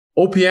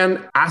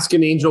OPN Ask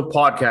an Angel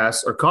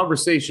podcasts are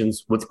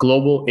conversations with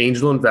global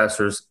angel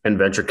investors and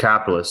venture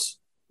capitalists.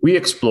 We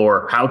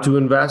explore how to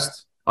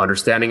invest,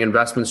 understanding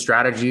investment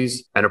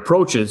strategies, and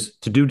approaches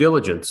to due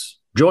diligence.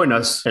 Join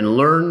us and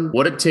learn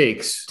what it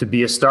takes to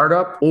be a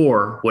startup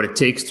or what it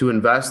takes to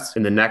invest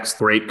in the next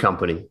great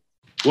company.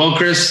 Well,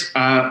 Chris,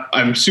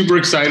 I'm super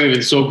excited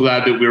and so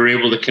glad that we were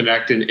able to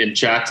connect and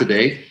chat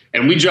today.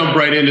 And we jump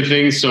right into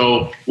things.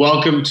 So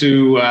welcome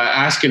to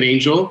Ask an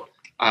Angel.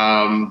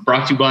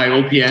 Brought to you by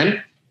OPN,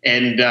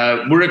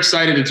 and we're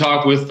excited to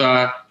talk with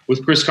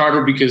Chris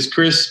Carter because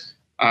Chris,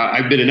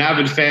 I've been an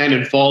avid fan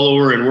and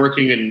follower and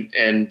working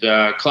and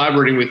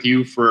collaborating with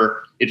you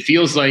for it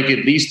feels like at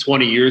least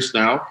 20 years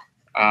now,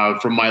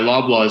 from my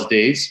Loblaws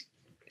days,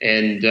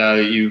 and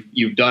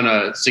you've done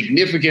a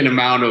significant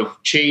amount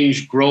of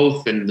change,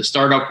 growth in the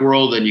startup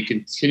world, and you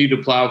continue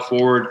to plow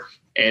forward.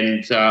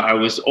 And I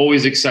was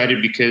always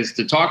excited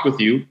to talk with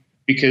you.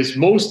 Because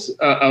most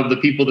of the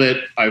people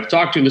that I've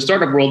talked to in the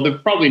startup world,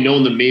 they've probably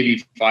known them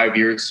maybe 5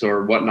 years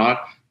or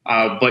whatnot.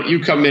 But you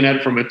come in at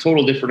it from a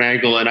total different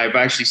angle. And I've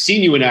actually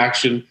seen you in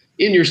action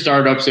in your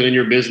startups and in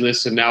your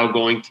business and now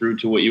going through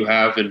to what you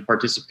have and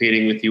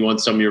participating with you on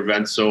some of your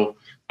events. So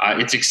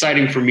it's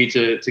exciting for me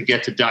to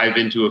get to dive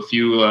into a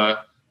few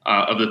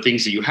of the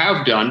things that you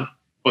have done.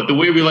 But the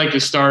way we like to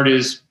start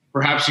is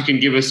perhaps you can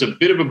give us a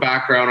bit of a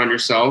background on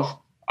yourself,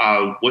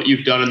 what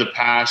you've done in the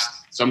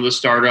past, some of the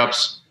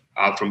startups,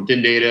 from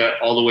Thin Data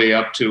all the way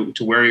up to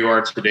where you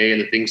are today and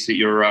the things that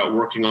you're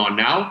working on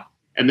now.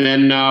 And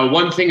then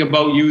one thing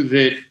about you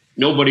that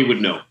nobody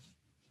would know.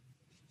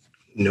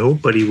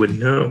 Nobody would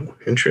know.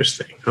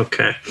 Interesting.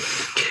 Okay.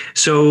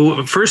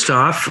 So first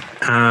off,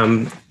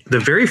 the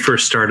very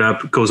first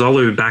startup goes all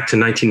the way back to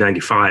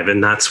 1995.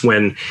 And that's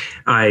when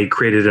I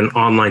created an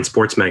online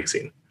sports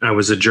magazine. I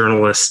was a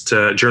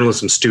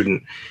journalism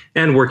student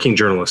and working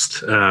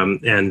journalist.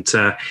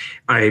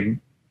 I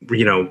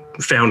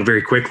found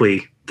very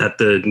quickly that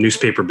the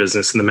newspaper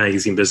business and the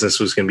magazine business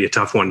was going to be a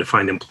tough one to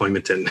find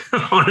employment in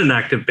on an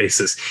active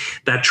basis.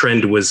 That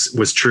trend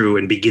was true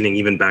and beginning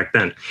even back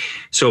then.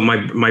 So my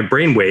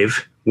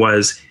brainwave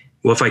was,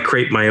 well, if I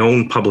create my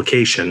own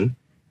publication,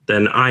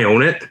 then I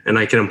own it and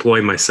I can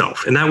employ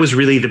myself. And that was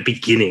really the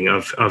beginning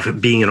of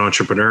being an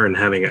entrepreneur and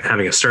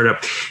having a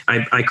startup.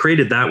 I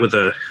created that with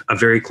a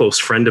very close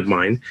friend of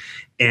mine.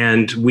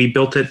 And we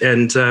built it,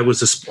 and it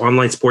was an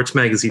online sports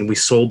magazine. We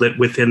sold it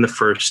within the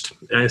first,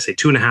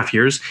 2.5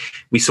 years.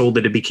 We sold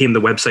it. It became the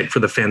website for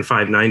the Fan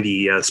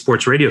 590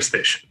 sports radio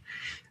station.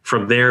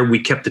 From there, we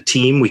kept the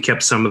team. We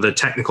kept some of the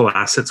technical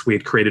assets we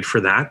had created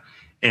for that.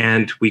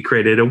 And we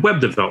created a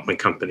web development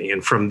company.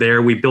 And from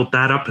there, we built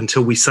that up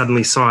until we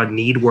suddenly saw a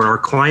need where our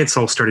clients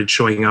all started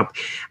showing up,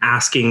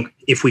 asking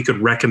if we could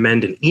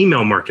recommend an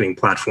email marketing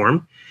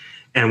platform.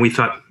 And we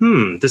thought,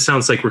 this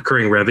sounds like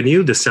recurring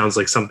revenue. This sounds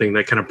like something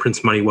that kind of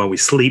prints money while we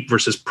sleep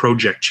versus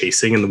project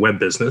chasing in the web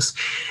business.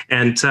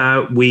 And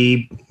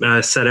we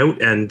set out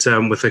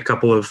and with a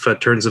couple of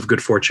turns of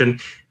good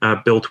fortune,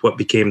 built what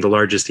became the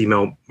largest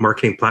email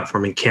marketing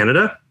platform in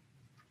Canada.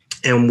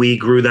 And we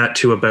grew that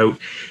to about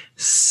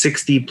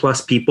 60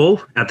 plus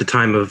people at the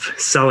time of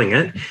selling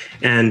it.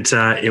 And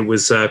it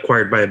was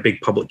acquired by a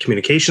big public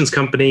communications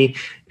company.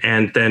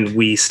 And then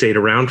we stayed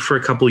around for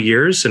a couple of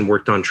years and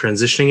worked on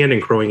transitioning it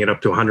and growing it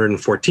up to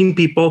 114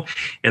 people.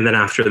 And then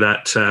after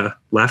that,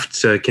 left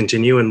to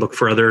continue and look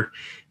for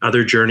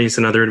other journeys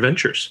and other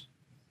adventures.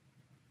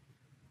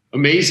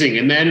 Amazing.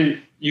 And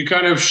then you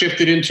kind of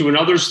shifted into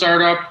another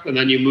startup, and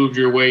then you moved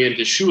your way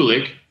into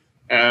Schulich.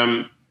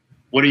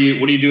 What are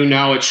you doing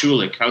now at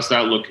Schulich? How's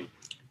that looking?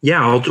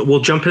 Yeah,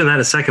 we'll jump into that in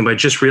a second, but I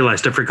just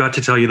realized I forgot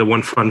to tell you the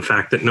one fun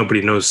fact that nobody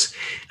knows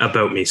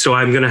about me. So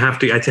I'm going to have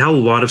to, I tell a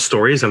lot of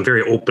stories. I'm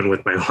very open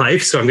with my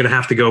life. So I'm going to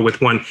have to go with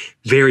one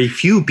very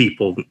few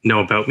people know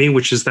about me,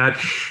 which is that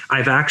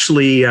I've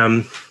actually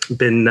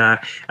been,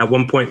 at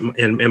one point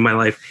in my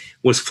life,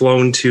 was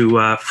flown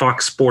to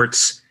Fox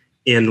Sports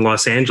in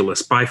Los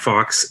Angeles by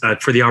Fox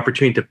for the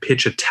opportunity to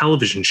pitch a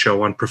television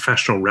show on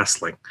professional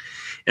wrestling.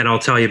 And I'll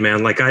tell you,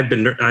 man, like I've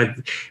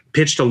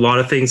pitched a lot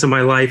of things in my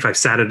life. I've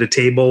sat at a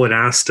table and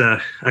asked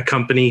a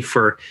company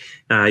for,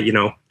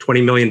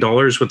 $20 million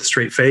with a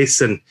straight face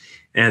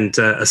and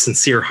a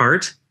sincere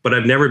heart. But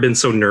I've never been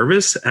so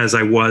nervous as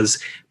I was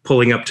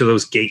pulling up to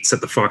those gates at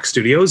the Fox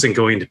Studios and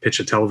going to pitch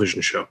a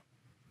television show.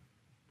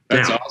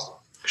 That's awesome.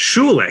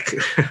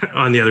 Schulich,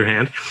 on the other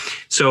hand.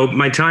 So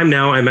my time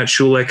now, I'm at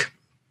Schulich,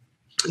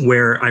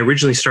 where I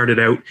originally started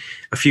out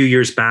a few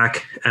years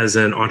back as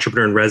an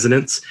entrepreneur in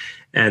residence,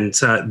 and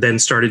then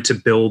started to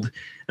build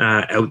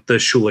out the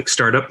Schulich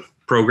startup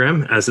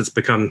program as it's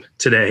become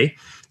today.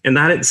 And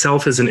that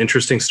itself is an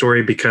interesting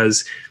story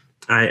because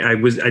I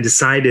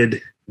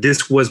decided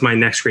this was my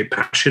next great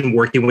passion,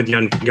 working with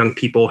young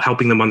people,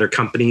 helping them on their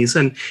companies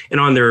and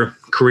on their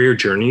career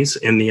journeys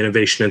in the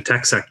innovation and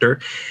tech sector.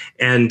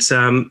 And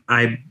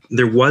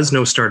there was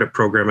no startup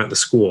program at the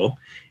school.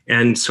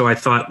 And so I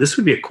thought this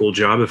would be a cool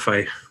job if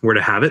I were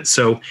to have it.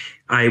 So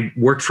I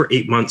worked for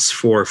 8 months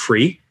for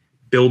free,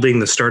 building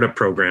the startup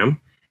program.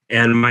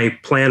 And my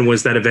plan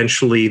was that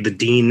eventually the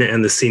dean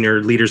and the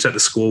senior leaders at the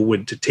school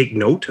would take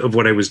note of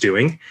what I was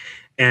doing.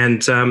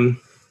 And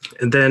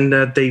then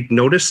they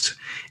noticed,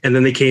 and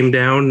then they came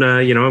down.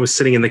 I was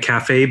sitting in the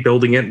cafe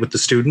building it with the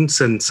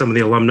students and some of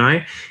the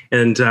alumni,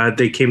 and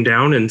they came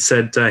down and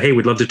said, hey,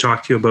 we'd love to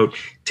talk to you about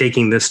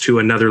taking this to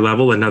another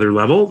level.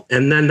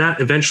 And then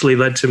that eventually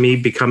led to me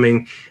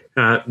becoming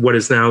what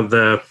is now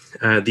the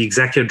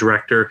executive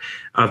director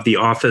of the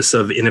Office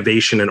of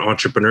Innovation and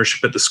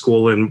Entrepreneurship at the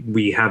school. And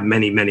we have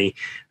many, many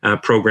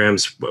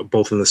programs,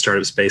 both in the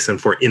startup space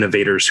and for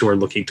innovators who are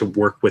looking to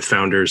work with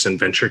founders and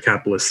venture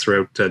capitalists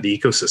throughout the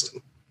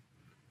ecosystem.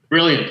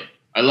 Brilliant.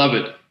 I love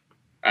it.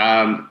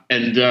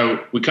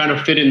 And we kind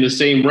of fit in the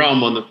same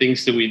realm on the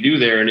things that we do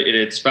there. And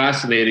it's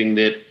fascinating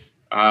that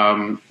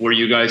where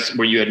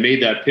you had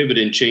made that pivot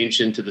and changed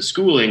into the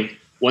schooling.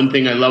 One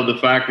thing I love the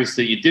fact is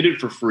that you did it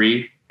for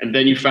free, and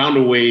then you found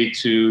a way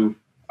to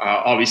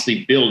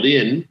obviously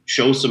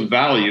show some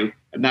value,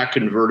 and that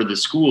converted the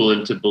school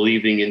into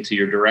believing into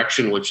your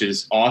direction, which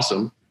is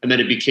awesome. And then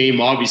it became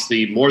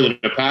obviously more than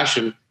a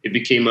passion. It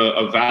became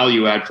a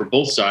value add for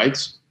both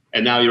sides.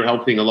 And now you're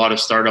helping a lot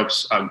of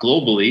startups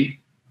globally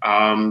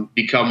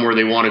become where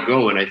they want to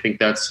go. And I think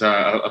that's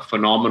a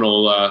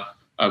phenomenal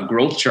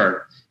growth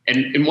chart.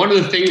 And one of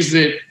the things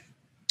that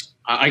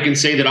I can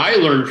say that I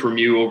learned from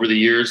you over the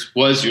years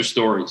was your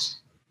stories.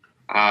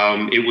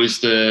 It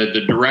was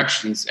the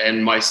directions.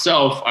 And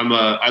myself,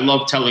 I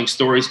love telling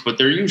stories, but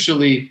they're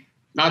usually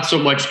not so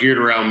much geared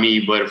around me,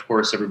 but of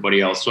course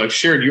everybody else. So I've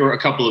shared a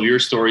couple of your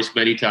stories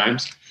many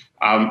times.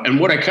 And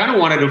what I kind of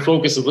wanted to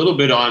focus a little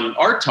bit on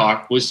our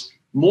talk was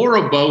more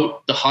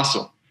about the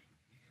hustle,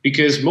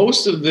 because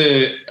most of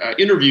the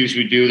interviews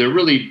we do, they're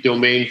really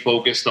domain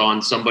focused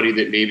on somebody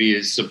that maybe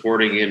is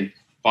supporting in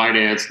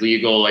finance,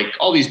 legal, like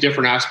all these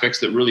different aspects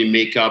that really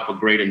make up a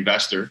great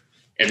investor.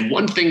 And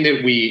one thing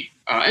that we've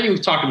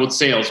talked about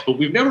sales, but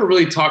we've never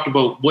really talked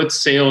about what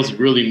sales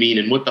really mean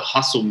and what the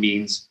hustle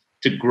means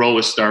to grow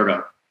a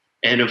startup.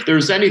 And if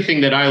there's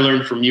anything that I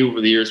learned from you over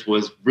the years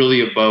was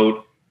really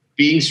about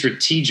being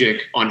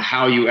strategic on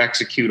how you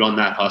execute on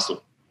that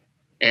hustle.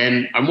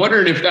 And I'm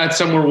wondering if that's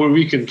somewhere where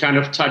we can kind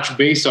of touch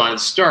base on and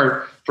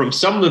start from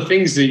some of the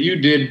things that you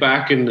did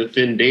back in the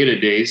Thin Data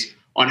days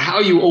on how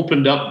you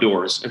opened up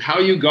doors and how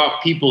you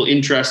got people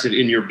interested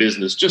in your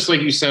business. Just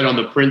like you said on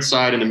the print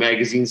side and the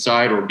magazine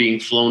side, or being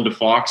flown to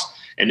Fox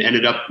and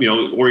ended up,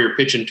 where you're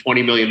pitching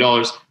 $20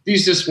 million.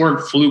 These just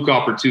weren't fluke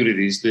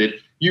opportunities, that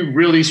you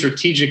really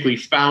strategically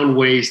found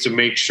ways to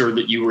make sure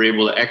that you were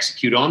able to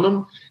execute on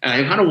them. And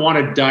I kind of want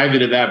to dive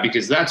into that,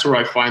 because that's where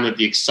I find that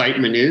the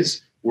excitement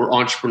is, where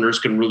entrepreneurs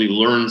can really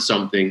learn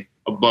something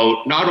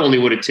about not only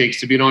what it takes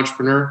to be an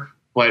entrepreneur,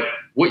 but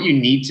what you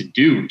need to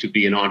do to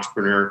be an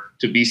entrepreneur,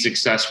 to be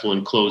successful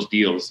and close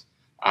deals.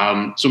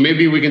 So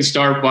maybe we can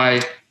start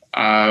by,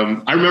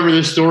 I remember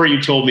this story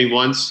you told me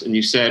once, and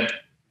you said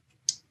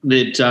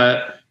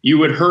that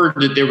you had heard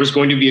that there was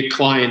going to be a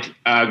client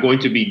going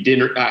to be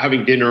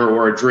having dinner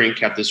or a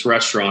drink at this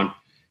restaurant,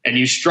 and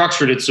you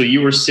structured it so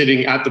you were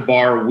sitting at the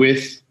bar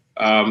with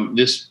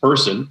this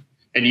person,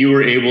 and you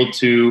were able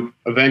to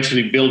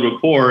eventually build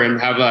rapport and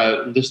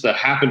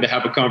happen to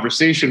have a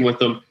conversation with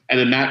them. And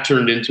then that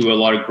turned into a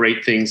lot of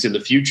great things in the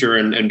future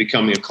and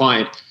becoming a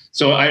client.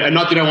 So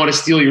not that I want to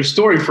steal your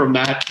story from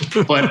that,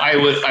 but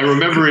I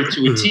remember it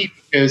to a T,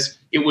 because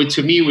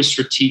to me, it was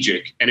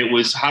strategic. And it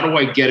was, how do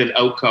I get an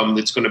outcome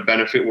that's going to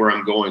benefit where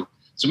I'm going?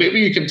 So maybe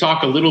you can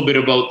talk a little bit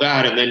about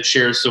that, and then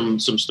share some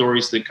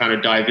stories that kind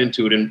of dive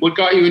into it. And what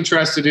got you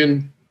interested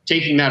in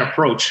taking that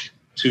approach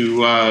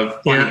to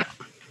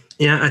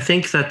Yeah, I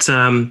think that,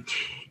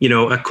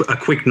 a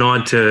quick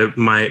nod to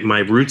my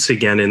roots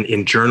again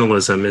in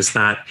journalism is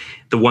that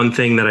the one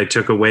thing that I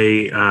took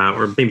away,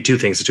 or maybe two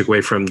things I took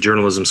away from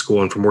journalism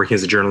school and from working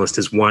as a journalist,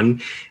 is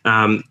one,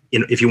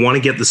 if you want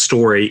to get the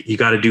story, you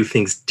got to do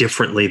things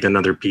differently than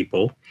other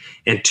people.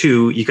 And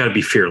two, you got to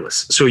be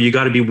fearless. So you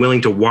got to be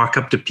willing to walk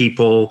up to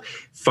people,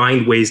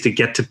 find ways to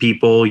get to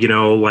people,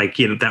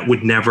 that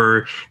would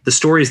never, the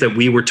stories that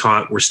we were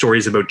taught were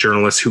stories about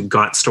journalists who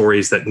got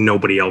stories that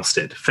nobody else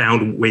did,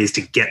 found ways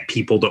to get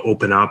people to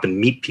open up and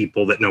meet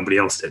people that nobody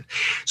else did.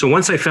 So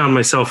once I found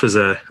myself as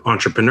an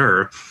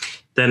entrepreneur,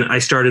 then I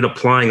started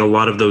applying a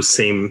lot of those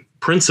same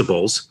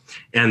principles.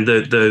 And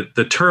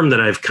the term that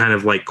I've kind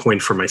of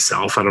coined for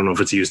myself, I don't know if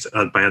it's used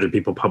by other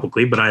people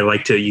publicly, but I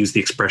like to use the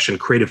expression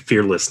creative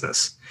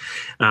fearlessness.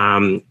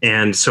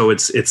 And so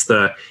it's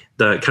the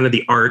kind of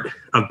the art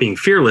of being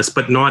fearless,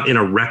 but not in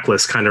a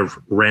reckless kind of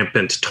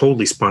rampant,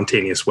 totally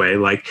spontaneous way,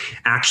 like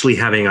actually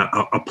having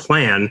a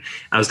plan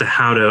as to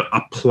how to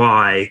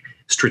apply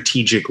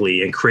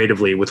strategically and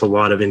creatively with a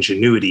lot of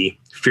ingenuity,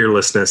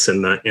 fearlessness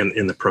in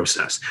the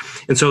process.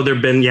 And so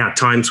there've been,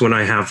 times when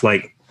I have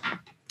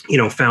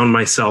found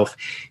myself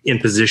in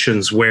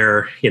positions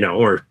where,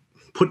 or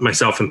put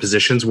myself in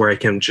positions where I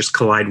can just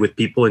collide with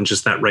people in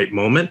just that right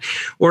moment,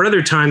 or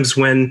other times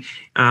when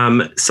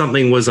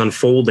something was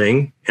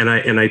unfolding and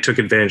I took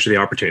advantage of the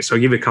opportunity. So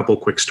I'll give you a couple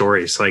of quick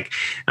stories.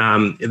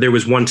 There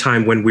was one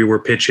time when we were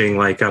pitching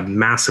a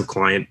massive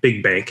client,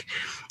 big bank,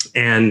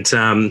 And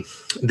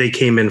they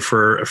came in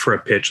for a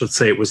pitch. Let's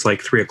say it was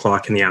like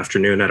 3:00 in the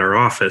afternoon at our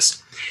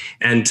office.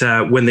 And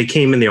when they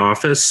came in the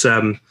office,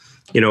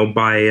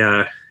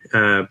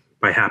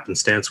 by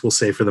happenstance, we'll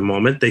say for the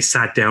moment, they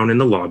sat down in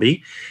the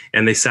lobby,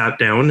 and they sat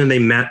down and they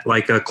met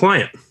like a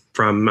client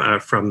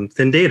from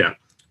Thin Data.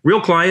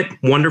 Real client,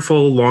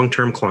 wonderful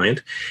long-term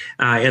client.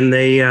 And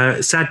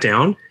they sat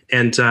down,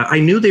 and I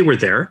knew they were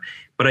there,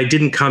 but I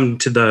didn't come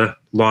to the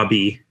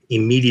lobby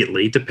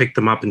immediately to pick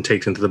them up and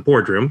take them to the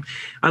boardroom.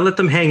 I let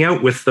them hang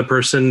out with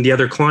the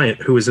other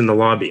client who was in the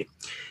lobby.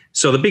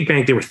 So the big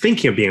bank, they were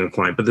thinking of being a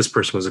client, but this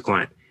person was a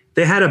client.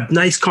 They had a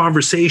nice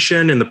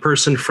conversation, and the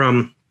person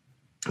from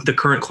the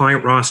current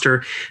client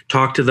roster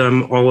talked to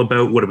them all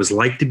about what it was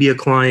like to be a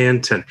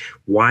client and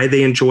why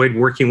they enjoyed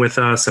working with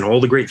us and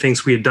all the great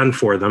things we had done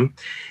for them.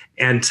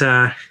 And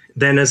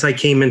then as I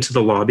came into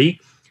the lobby,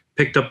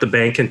 picked up the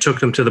bank and took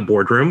them to the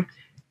boardroom,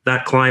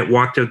 that client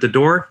walked out the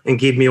door and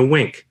gave me a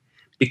wink,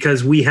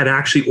 because we had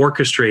actually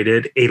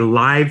orchestrated a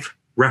live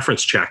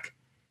reference check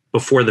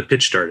before the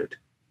pitch started.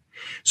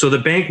 So the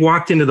bank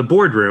walked into the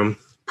boardroom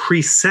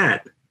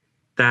preset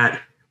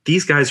that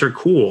these guys are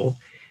cool.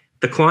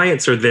 The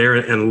clients are there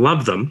and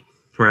love them,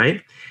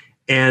 right?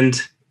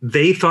 And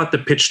they thought the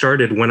pitch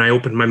started when I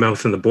opened my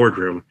mouth in the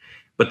boardroom,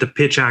 but the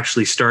pitch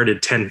actually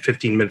started 10,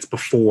 15 minutes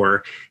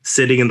before,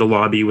 sitting in the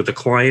lobby with a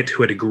client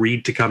who had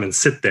agreed to come and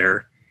sit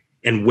there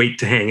and wait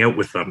to hang out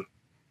with them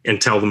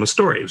and tell them a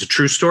story. It was a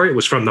true story. It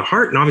was from the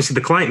heart. And obviously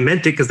the client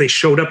meant it, because they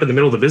showed up in the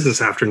middle of the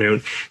business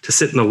afternoon to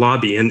sit in the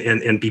lobby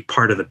and be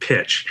part of the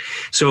pitch.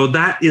 So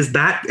that is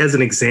that as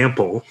an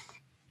example.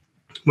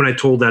 When I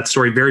told that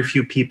story, very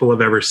few people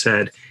have ever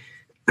said,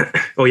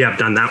 oh yeah, I've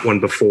done that one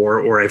before,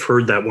 or I've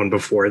heard that one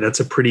before. That's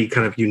a pretty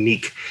kind of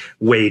unique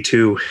way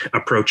to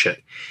approach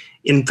it.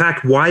 In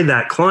fact, why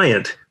that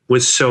client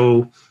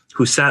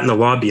who sat in the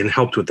lobby and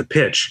helped with the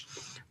pitch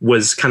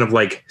was kind of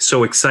like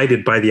so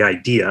excited by the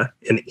idea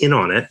and in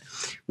on it,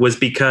 was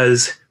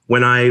because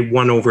when I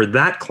won over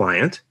that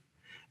client,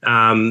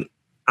 I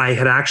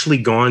had actually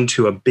gone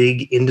to a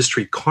big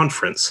industry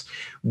conference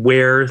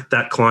where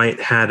that client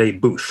had a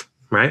booth,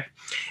 right?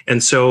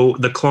 And so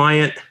the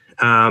client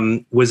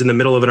was in the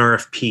middle of an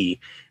RFP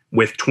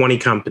with 20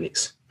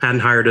 companies,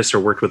 hadn't hired us or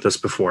worked with us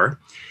before.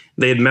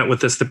 They had met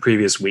with us the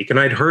previous week, and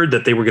I'd heard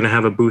that they were going to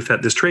have a booth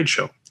at this trade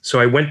show. So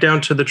I went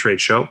down to the trade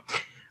show.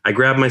 I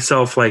grabbed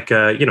myself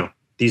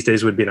these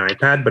days would be an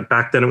iPad, but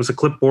back then it was a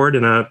clipboard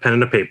and a pen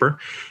and a paper.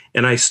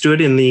 And I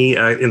stood in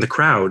the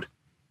crowd,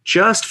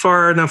 just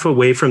far enough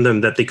away from them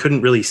that they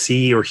couldn't really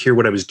see or hear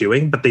what I was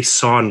doing, but they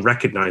saw and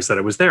recognized that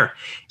I was there.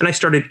 And I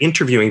started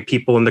interviewing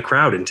people in the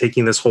crowd and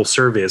taking this whole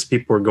survey as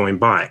people were going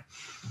by.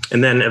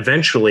 And then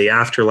eventually,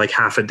 after like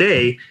half a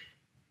day,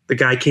 the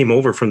guy came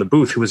over from the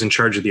booth who was in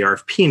charge of the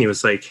RFP, and he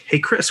was like, "Hey,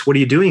 Chris, what are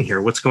you doing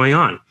here? What's going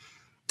on?"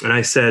 And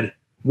I said,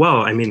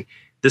 "Well, I mean,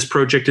 this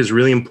project is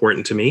really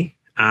important to me.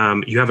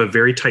 You have a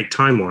very tight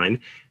timeline.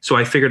 So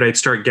I figured I'd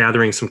start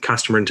gathering some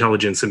customer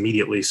intelligence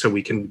immediately so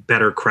we can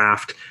better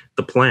craft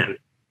the plan."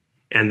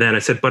 And then I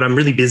said, "But I'm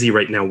really busy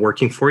right now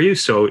working for you,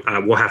 so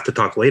we'll have to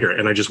talk later."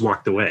 And I just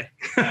walked away.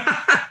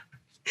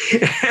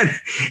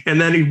 and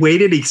then he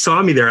waited. He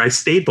saw me there. I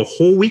stayed the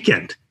whole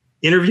weekend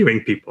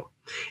interviewing people.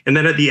 And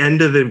then at the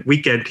end of the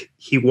weekend,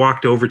 he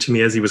walked over to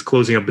me as he was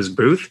closing up his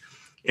booth.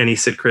 And he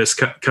said, "Chris,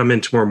 come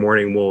in tomorrow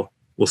morning.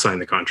 We'll sign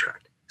the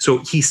contract." So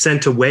he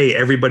sent away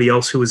everybody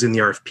else who was in the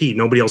RFP.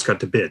 Nobody else got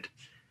to bid.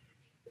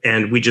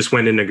 And we just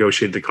went and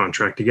negotiated the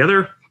contract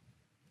together,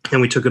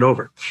 and we took it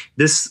over.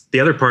 The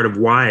other part of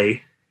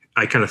why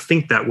I kind of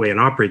think that way and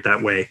operate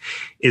that way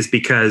is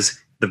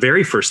because the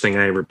very first thing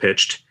I ever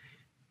pitched,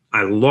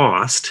 I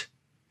lost.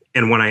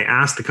 And when I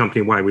asked the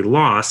company why we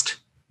lost,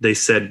 they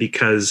said,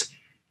 "Because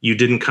you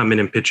didn't come in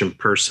and pitch in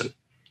person."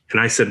 And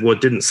I said, "Well,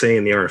 it didn't say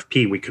in the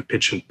RFP we could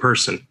pitch in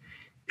person."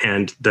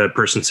 And the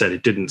person said,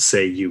 "It didn't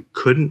say you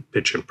couldn't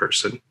pitch in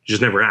person. You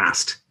just never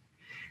asked."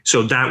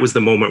 So that was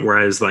the moment where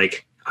I was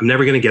like, I'm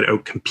never going to get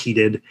out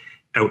competed,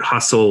 out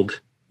hustled,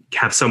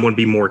 have someone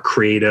be more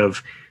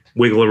creative,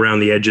 wiggle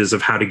around the edges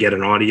of how to get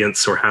an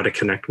audience or how to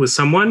connect with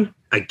someone.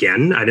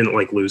 Again, I didn't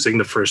like losing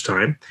the first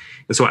time.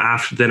 And so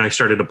after then I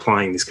started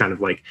applying these kind of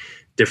like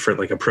different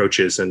like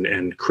approaches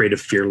and creative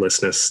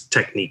fearlessness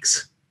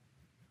techniques.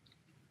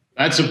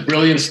 That's a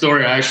brilliant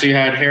story. I actually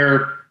had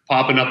hair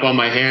popping up on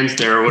my hands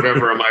there or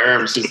whatever on my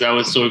arms, because that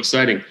was so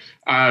exciting.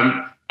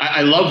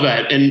 I love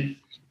that. And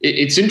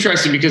it's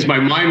interesting because my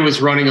mind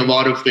was running a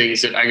lot of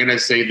things that I'm going to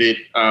say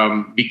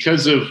that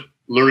because of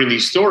learning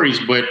these stories,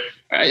 but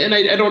I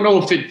don't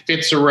know if it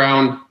fits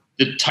around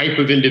the type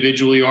of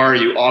individual you are.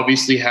 You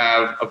obviously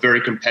have a very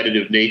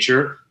competitive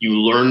nature. You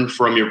learn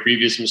from your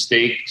previous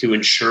mistake to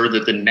ensure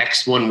that the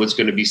next one was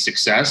going to be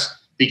success,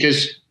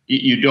 because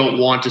you don't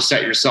want to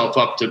set yourself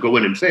up to go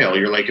in and fail.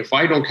 You're like, if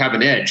I don't have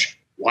an edge,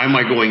 why am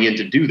I going in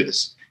to do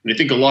this? And I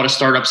think a lot of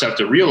startups have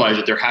to realize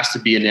that there has to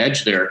be an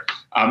edge there.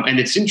 And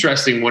it's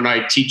interesting, when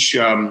I teach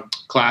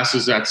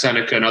classes at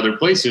Seneca and other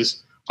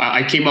places,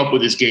 I came up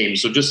with this game.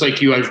 So just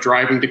like you, I was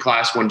driving to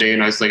class one day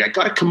and I was like, I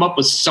got to come up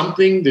with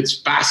something that's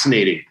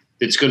fascinating,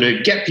 that's going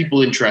to get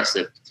people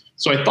interested.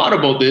 So I thought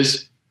about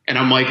this, and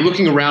I'm like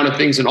looking around at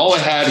things, and all I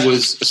had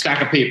was a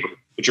stack of paper,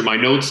 which are my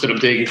notes that I'm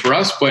taking for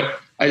us. But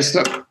I just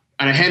took,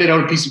 and I handed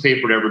out a piece of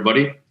paper to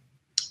everybody.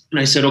 And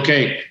I said,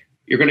 okay,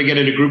 you're going to get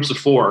into groups of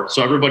 4.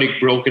 So everybody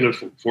broke into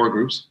 4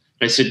 groups.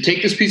 And I said,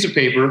 take this piece of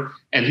paper,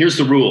 and here's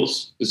the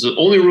rules. This is the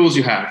only rules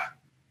you have.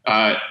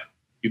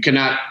 You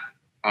cannot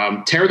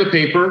tear the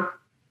paper,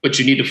 but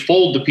you need to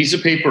fold the piece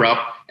of paper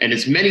up and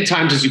as many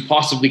times as you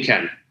possibly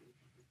can.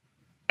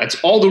 That's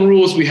all the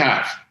rules we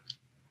have.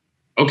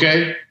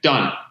 Okay,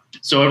 done.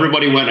 So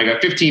everybody went. I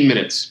got 15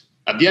 minutes.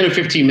 At the end of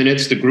 15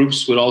 minutes, the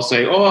groups would all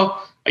say, oh,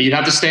 you'd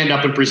have to stand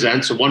up and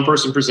present. So one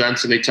person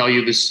presents and they tell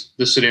you this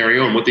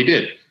scenario and what they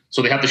did.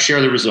 So they have to share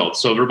the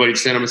results. So everybody would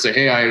stand up and say,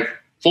 hey, I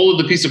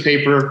folded the piece of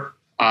paper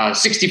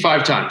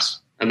 65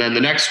 times. And then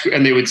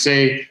and they would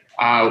say,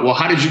 well,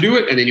 how did you do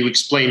it? And then you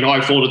explain,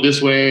 I folded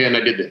this way and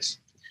I did this.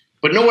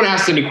 But no one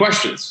asked any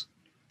questions.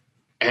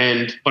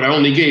 But I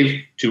only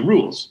gave 2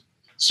 rules.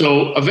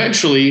 So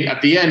eventually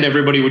at the end,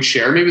 everybody would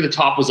share. Maybe the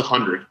top was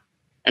 100.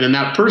 And then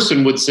that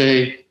person would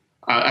say,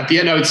 at the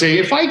end, I would say,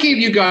 if I gave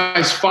you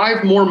guys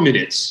 5 more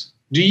minutes,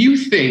 do you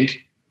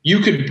think you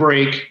could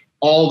break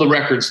all the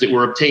records that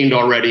were obtained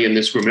already in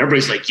this room? And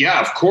everybody's like,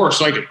 yeah, of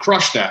course, I could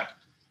crush that.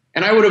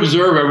 And I would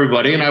observe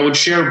everybody and I would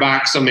share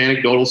back some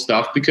anecdotal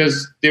stuff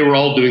because they were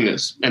all doing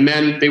this. And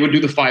then they would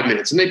do the 5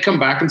 minutes and they'd come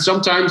back and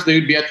sometimes they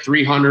would be at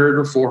 300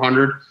 or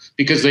 400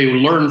 because they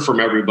learned from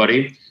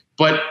everybody.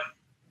 But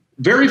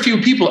very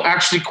few people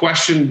actually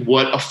questioned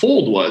what a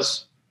fold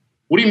was.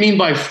 What do you mean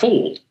by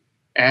fold?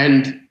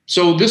 And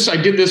so I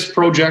did this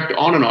project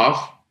on and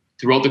off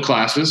throughout the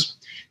classes,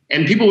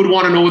 and people would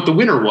want to know what the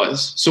winner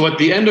was. So at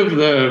the end of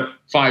the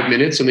 5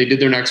 minutes and they did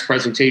their next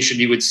presentation,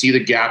 you would see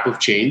the gap of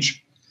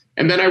change.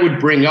 And then I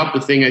would bring up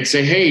the thing. I'd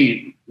say,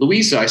 hey,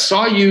 Louisa, I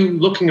saw you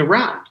looking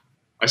around.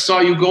 I saw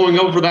you going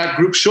over that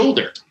group's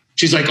shoulder.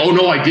 She's like, oh,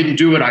 no, I didn't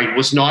do it. I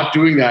was not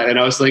doing that. And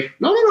I was like,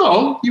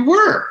 no, you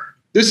were.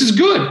 This is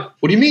good.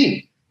 What do you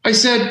mean? I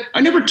said,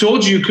 I never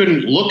told you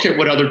couldn't look at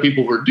what other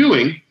people were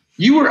doing.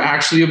 You were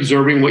actually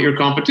observing what your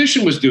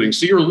competition was doing.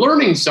 So you're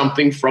learning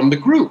something from the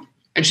group.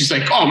 And she's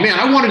like, oh, man,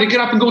 I wanted to get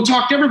up and go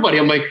talk to everybody.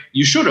 I'm like,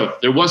 you should have.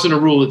 There wasn't a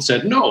rule that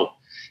said no.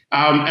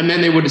 And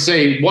then they would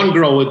say, one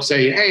girl would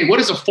say, hey, what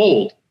is a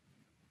fold?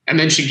 And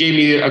then she gave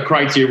me a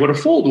criteria what a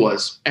fold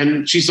was.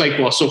 And she's like,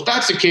 well, so if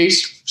that's the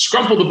case,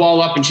 scrumple the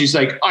ball up. And she's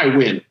like, I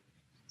win.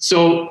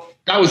 So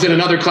that was in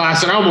another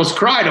class and I almost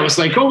cried. I was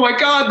like, oh my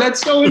God, that's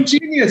so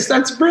ingenious.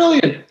 That's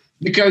brilliant.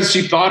 Because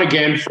she thought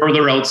again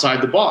further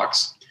outside the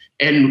box.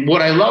 And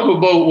what I love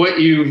about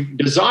what you've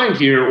designed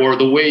here or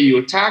the way you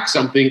attack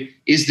something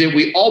is that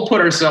we all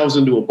put ourselves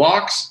into a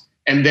box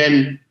and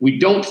then we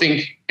don't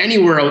think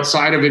anywhere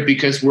outside of it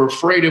because we're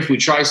afraid if we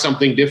try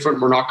something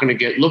different, we're not going to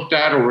get looked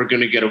at or we're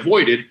going to get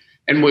avoided.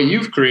 And what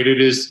you've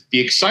created is the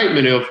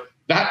excitement of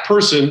that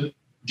person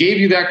gave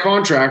you that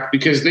contract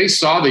because they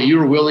saw that you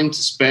were willing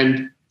to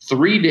spend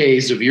 3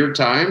 days of your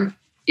time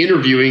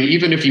interviewing,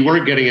 even if you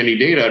weren't getting any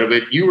data out of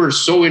it. You were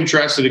so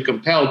interested and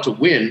compelled to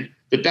win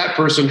that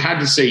person had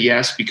to say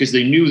yes because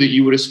they knew that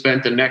you would have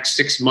spent the next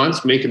 6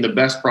 months making the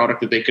best product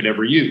that they could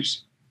ever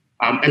use.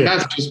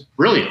 That's just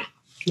brilliant.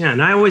 Yeah.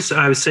 And I would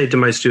say to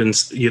my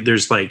students,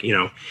 there's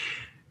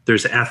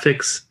there's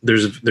ethics,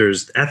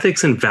 there's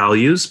ethics and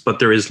values, but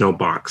there is no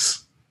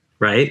box.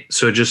 Right.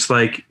 So just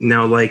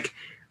now,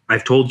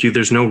 I've told you,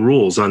 there's no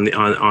rules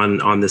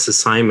on this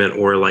assignment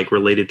or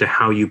related to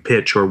how you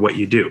pitch or what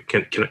you do.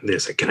 Can I do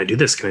this? Can I do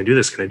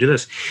this? Can I do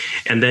this?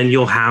 And then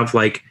you'll have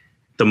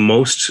the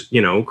most,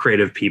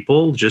 creative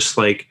people just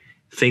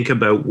think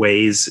about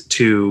ways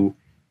to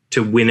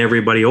win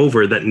everybody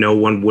over that no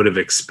one would have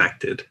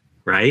expected.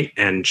 Right.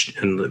 And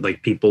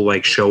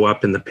people show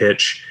up in the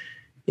pitch.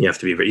 You have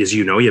to be very,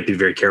 you have to be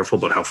very careful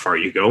about how far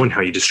you go and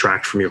how you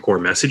distract from your core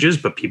messages.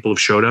 But people have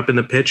showed up in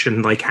the pitch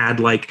and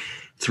had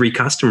 3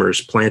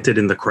 customers planted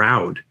in the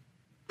crowd,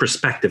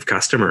 prospective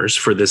customers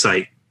for this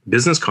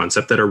business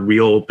concept that are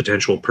real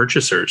potential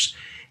purchasers.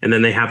 And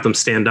then they have them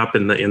stand up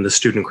in the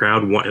student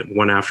crowd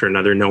one after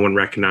another. No one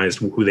recognized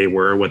who they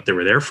were, what they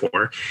were there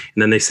for.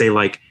 And then they say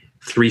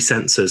 3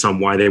 sentences on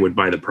why they would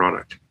buy the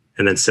product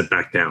and then sit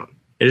back down.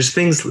 It's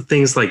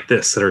things like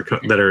this that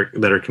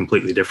are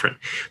completely different.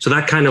 So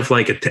that kind of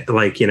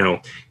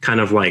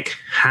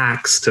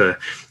hacks to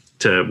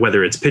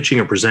whether it's pitching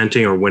or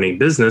presenting or winning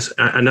business.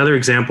 Another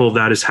example of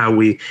that is how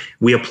we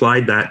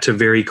applied that to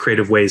very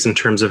creative ways in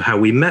terms of how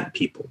we met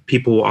people.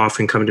 People will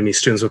often come to me,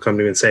 students will come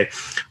to me and say,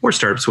 or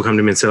startups will come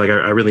to me and say, I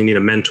really need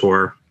a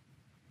mentor,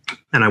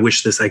 and I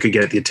wish I could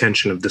get the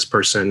attention of this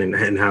person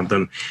and have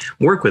them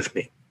work with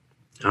me.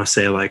 I'll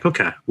say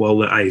okay,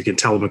 well, I can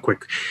tell them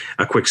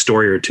a quick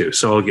story or two.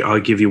 So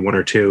I'll give you 1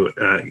 or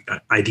 2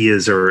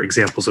 ideas or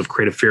examples of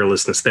creative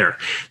fearlessness there.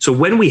 So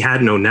when we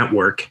had no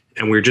network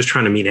and we were just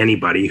trying to meet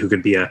anybody who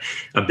could be a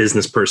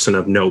business person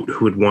of note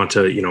who would want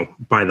to,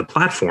 buy the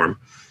platform,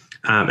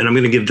 and I'm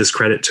going to give this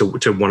credit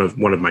to one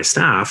of my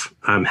staff,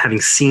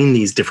 having seen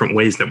these different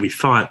ways that we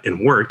thought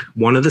and worked.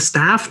 One of the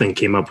staff then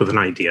came up with an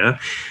idea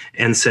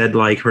and said,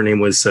 like, her name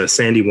was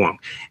Sandy Wong,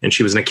 and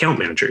she was an account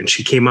manager. And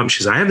she came up,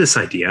 she says, I have this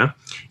idea.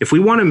 If we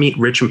want to meet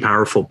rich and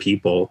powerful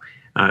people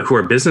who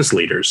are business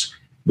leaders,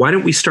 why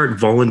don't we start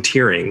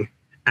volunteering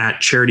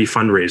at charity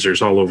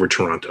fundraisers all over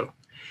Toronto?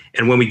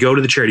 And when we go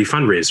to the charity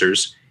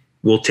fundraisers,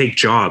 we'll take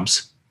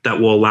jobs that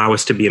will allow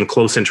us to be in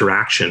close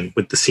interaction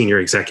with the senior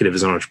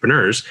executives and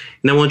entrepreneurs,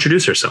 and then we'll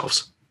introduce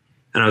ourselves.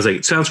 And I was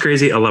like, sounds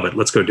crazy. I love it.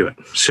 Let's go do it.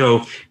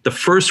 So the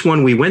first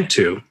one we went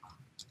to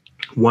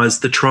was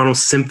the Toronto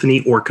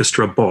Symphony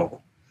Orchestra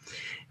Ball.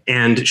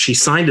 And she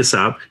signed us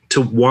up to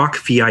walk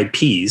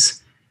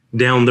VIPs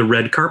down the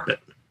red carpet.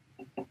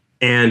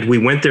 And we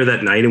went there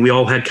that night, and we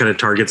all had kind of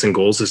targets and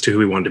goals as to who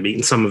we wanted to meet.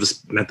 And some of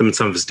us met them and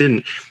some of us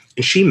didn't.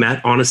 And she met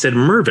Honest Ed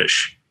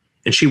Mirvish.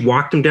 And she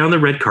walked him down the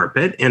red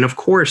carpet. And of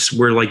course,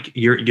 we're like,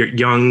 you're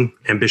young,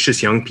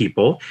 ambitious young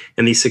people.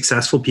 And these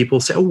successful people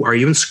say, oh, are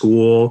you in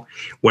school?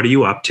 What are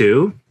you up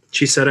to?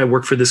 She said, I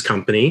work for this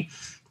company.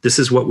 This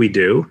is what we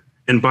do.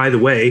 And by the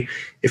way,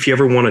 if you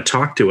ever want to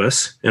talk to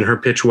us, and her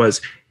pitch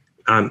was,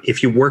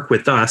 if you work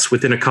with us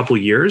within a couple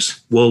of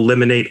years, we'll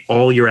eliminate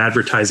all your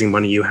advertising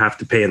money you have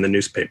to pay in the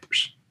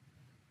newspapers.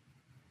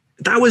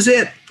 That was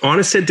it.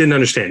 Honest Ed didn't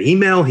understand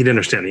email. He didn't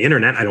understand the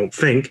internet, I don't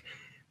think.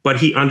 But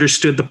he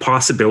understood the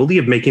possibility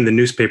of making the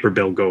newspaper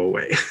bill go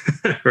away,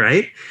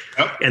 right?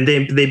 Yep. And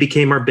they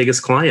became our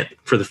biggest client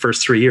for the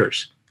first 3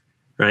 years,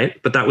 right?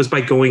 But that was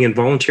by going and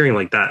volunteering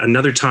like that.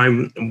 Another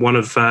time, one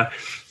of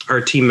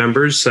our team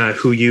members,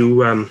 who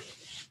you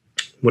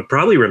would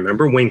probably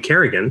remember, Wayne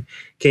Kerrigan,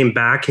 came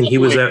back and he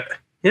was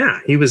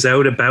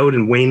out about,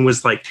 and Wayne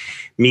was like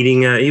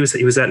meeting. He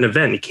was at an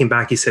event. He came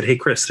back. He said, "Hey,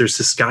 Chris, there's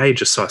this guy I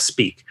just saw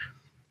speak.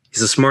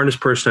 He's the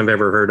smartest person I've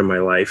ever heard in my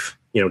life.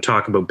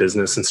 Talk about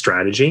business and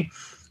strategy.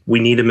 We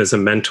need him as a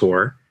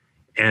mentor,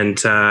 and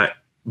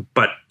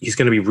but he's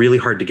going to be really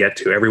hard to get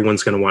to.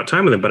 Everyone's going to want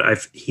time with him.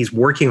 But he's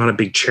working on a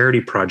big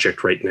charity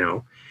project right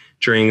now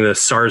during the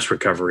SARS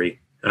recovery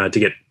to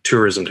get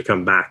tourism to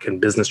come back and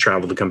business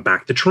travel to come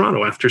back to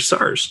Toronto after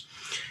SARS,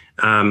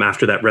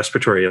 after that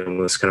respiratory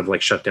illness kind of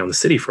like shut down the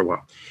city for a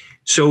while.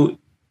 So,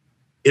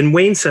 and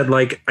Wayne said,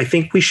 like, I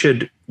think we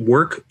should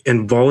work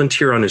and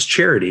volunteer on his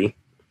charity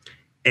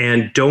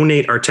and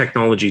donate our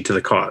technology to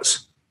the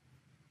cause."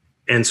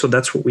 And so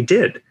that's what we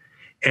did.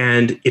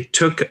 And it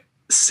took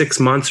 6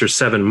 months or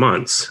 7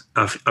 months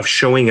of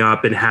showing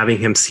up and having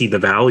him see the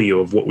value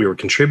of what we were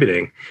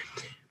contributing.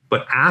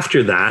 But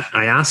after that,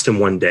 I asked him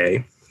one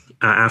day,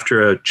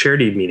 after a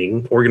charity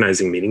meeting,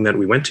 organizing meeting that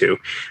we went to,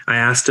 I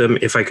asked him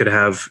if I could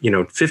have,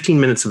 15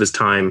 minutes of his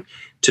time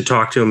to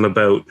talk to him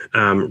about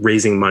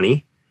raising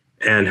money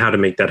and how to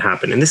make that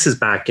happen. And this is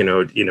back,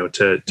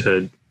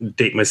 to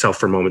date myself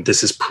for a moment,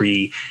 this is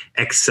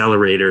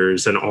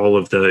pre-accelerators and all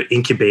of the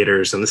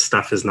incubators, and this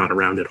stuff is not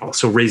around at all.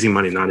 So raising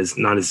money not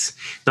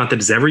that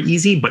it's ever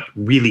easy, but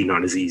really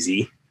not as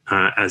easy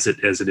as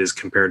it is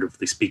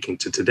comparatively speaking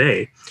to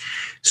today.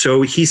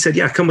 So he said,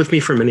 "Yeah, come with me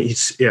for a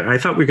minute." I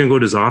thought we were going to go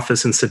to his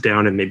office and sit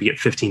down and maybe get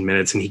 15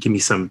 minutes, and he'd give me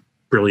some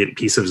brilliant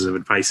pieces of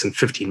advice in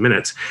 15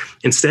 minutes.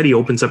 Instead, he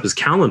opens up his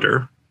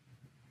calendar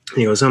and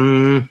he goes,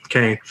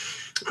 "Okay,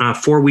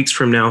 4 weeks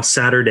from now,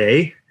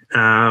 Saturday,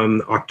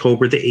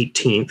 October the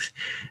 18th,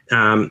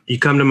 you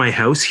come to my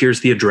house. Here's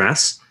the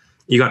address.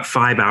 You got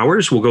 5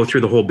 hours. We'll go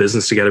through the whole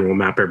business together. We'll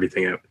map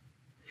everything out."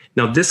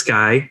 Now, this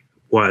guy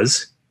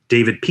was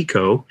David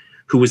Pico,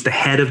 who was the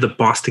head of the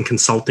Boston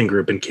Consulting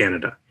Group in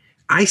Canada.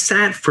 I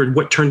sat for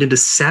what turned into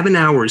 7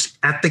 hours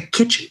at the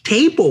kitchen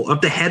table of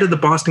the head of the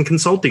Boston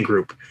Consulting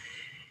Group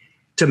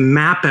to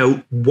map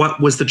out what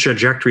was the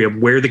trajectory of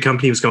where the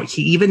company was going.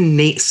 He even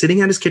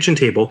sitting at his kitchen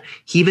table,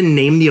 he even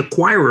named the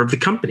acquirer of the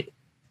company.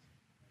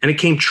 And it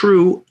came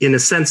true in a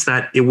sense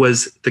that it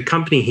was the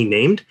company he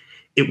named.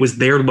 It was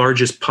their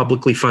largest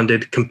publicly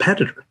funded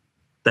competitor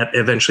that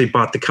eventually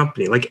bought the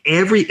company.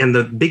 And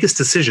the biggest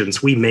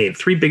decisions we made,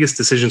 3 biggest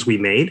decisions we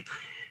made,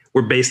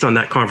 were based on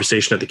that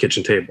conversation at the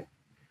kitchen table.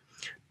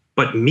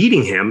 But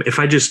meeting him, if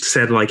I just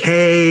said like,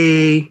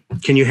 "Hey,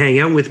 can you hang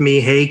out with me?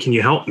 Hey, can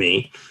you help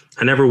me?"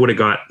 I never would have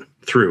got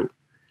through.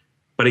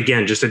 But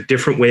again, just a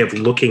different way of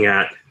looking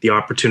at the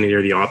opportunity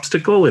or the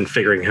obstacle and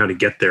figuring how to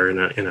get there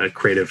in a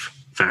creative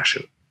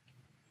fashion.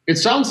 It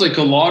sounds like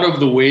a lot of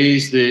the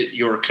ways that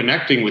you're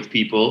connecting with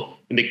people,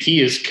 and the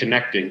key is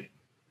connecting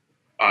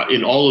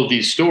in all of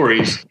these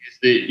stories, is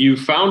that you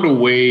found a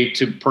way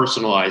to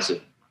personalize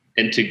it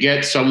and to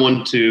get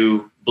someone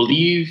to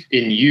believe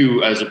in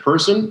you as a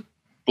person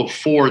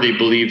before they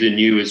believed in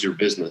you as your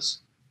business,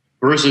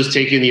 versus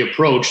taking the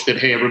approach that,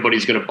 hey,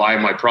 everybody's going to buy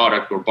my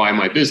product or buy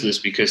my business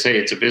because, hey,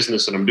 it's a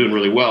business and I'm doing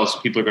really well, so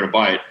people are going to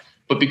buy it.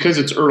 But because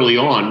it's early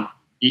on,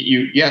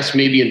 yes,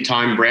 maybe in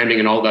time, branding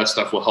and all that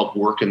stuff will help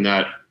work in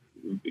that,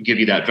 give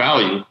you that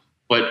value.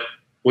 But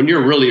when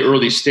you're really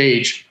early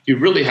stage, you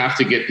really have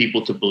to get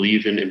people to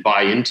believe in and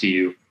buy into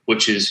you,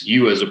 which is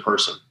you as a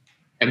person.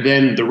 And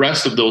then the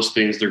rest of those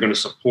things they're going to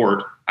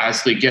support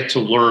as they get to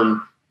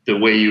learn the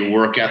way you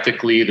work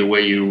ethically, the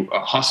way you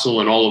hustle,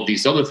 and all of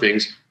these other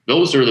things,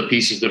 those are the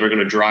pieces that are going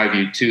to drive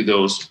you to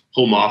those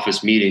home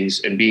office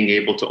meetings and being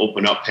able to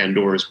open up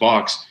Pandora's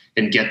box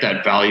and get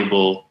that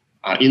valuable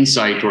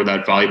insight or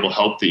that valuable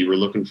help that you were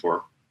looking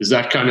for. Does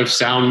that kind of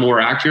sound more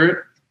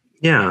accurate?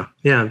 Yeah.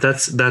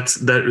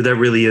 That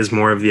really is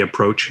more of the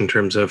approach in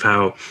terms of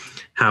how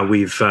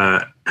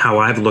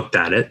I've looked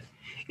at it.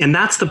 And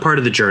that's the part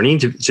of the journey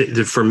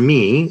for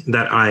me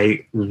that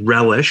I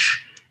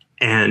relish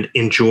and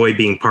enjoy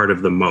being part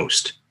of the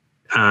most.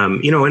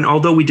 And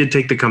although we did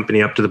take the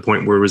company up to the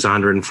point where it was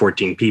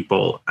 114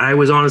 people, I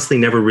was honestly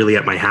never really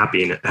at my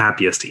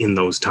happiest in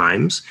those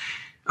times.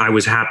 I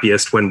was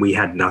happiest when we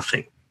had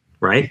nothing,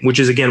 right? Which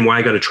is, again, why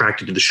I got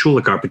attracted to the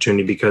Schulich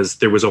opportunity, because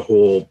there was a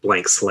whole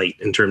blank slate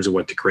in terms of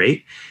what to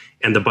create.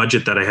 And the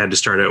budget that I had to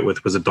start out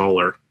with was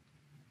 $1.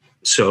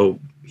 So,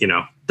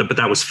 but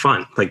that was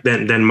fun. Like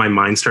then my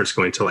mind starts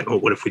going to like, oh,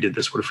 what if we did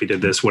this? What if we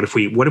did this? What if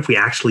we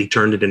actually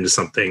turned it into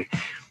something,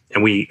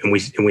 and we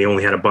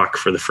only had $1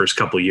 for the first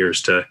couple of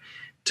years to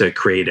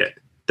create it?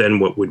 Then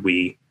what would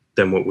we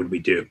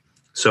do?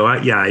 So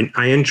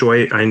I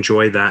enjoy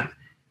that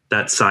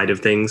side of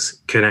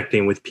things,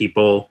 connecting with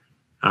people,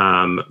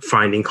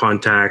 finding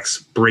contacts,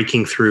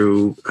 breaking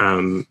through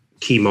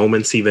key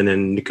moments, even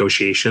in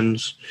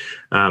negotiations.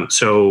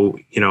 So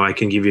I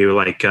can give you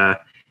like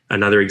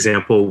another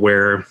example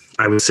where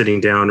I was sitting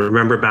down.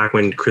 Remember back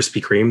when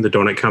Krispy Kreme, the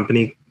donut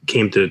company,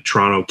 came to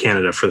Toronto,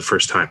 Canada for the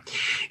first time,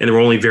 and there were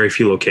only very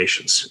few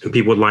locations, and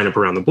people would line up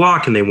around the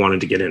block and they wanted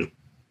to get in.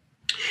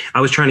 I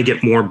was trying to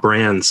get more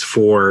brands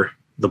for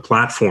the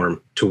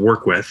platform to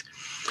work with.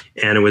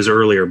 And it was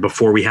earlier,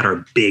 before we had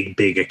our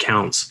big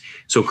accounts.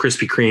 So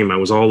Krispy Kreme, I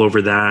was all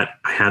over that.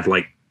 I had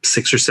like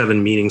 6 or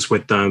 7 meetings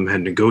with them,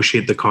 had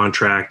negotiated the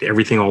contract,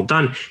 everything all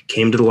done.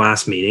 Came to the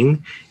last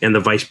meeting, and the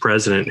vice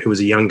president, who was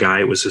a young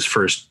guy, it was his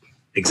first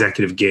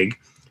executive gig,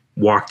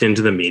 walked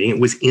into the meeting. It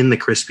was in the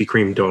Krispy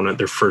Kreme donut,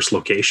 their first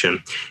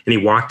location. And he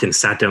walked in,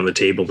 sat down at the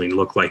table, and he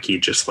looked like he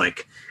just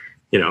like,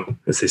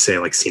 as they say,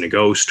 like seen a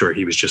ghost, or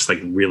he was just like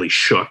really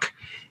shook.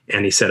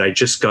 And he said, I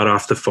just got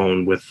off the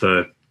phone with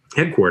the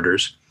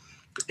headquarters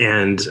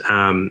and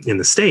in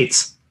the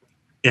States,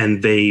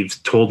 and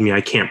they've told me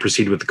I can't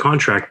proceed with the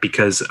contract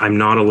because I'm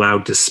not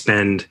allowed to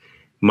spend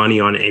money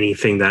on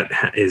anything that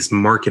is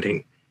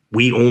marketing.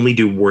 We only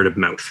do word of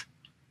mouth.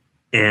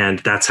 And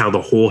that's how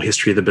the whole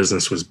history of the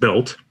business was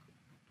built.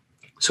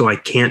 So I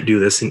can't do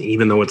this. And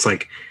even though it's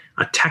like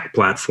a tech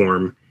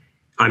platform,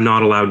 I'm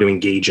not allowed to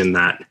engage in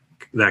that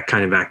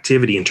kind of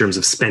activity in terms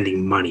of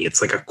spending money.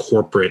 It's like a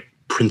corporate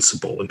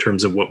principle in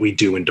terms of what we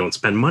do and don't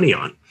spend money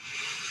on.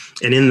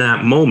 And in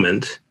that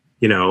moment,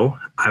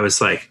 I was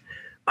like,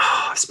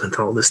 oh, I spent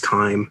all this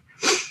time.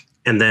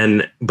 And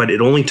then, but it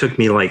only took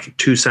me like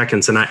 2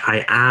 seconds. And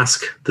I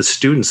asked the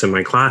students in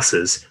my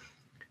classes,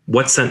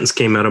 what sentence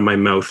came out of my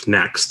mouth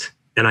next?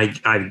 And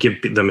I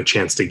give them a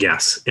chance to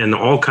guess. And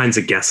all kinds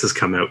of guesses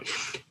come out.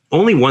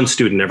 Only one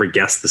student ever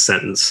guessed the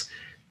sentence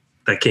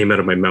that came out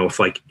of my mouth,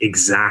 like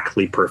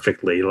exactly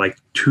perfectly, like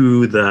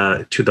to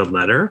the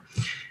letter.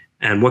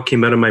 And what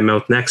came out of my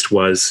mouth next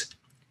was,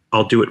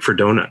 I'll do it for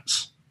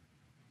donuts.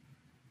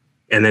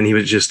 And then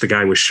the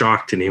guy was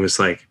shocked, and he was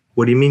like,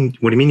 what do you mean?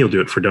 What do you mean you'll do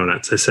it for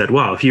donuts? I said,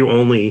 well, if you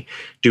only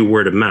do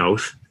word of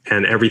mouth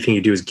and everything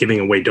you do is giving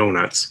away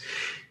donuts,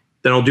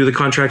 then I'll do the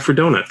contract for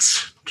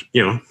donuts.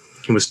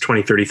 It was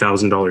 $20,000,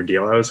 $30,000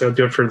 deal. I'll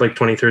do it for like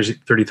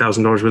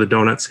 $30,000 worth of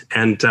donuts.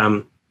 And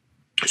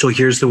so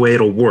here's the way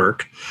it'll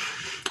work.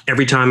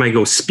 Every time I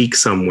go speak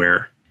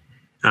somewhere,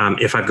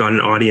 if I've got an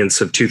audience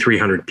of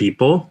 200-300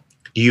 people,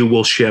 you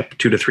will ship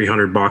 200 to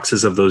 300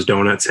 boxes of those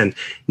donuts. And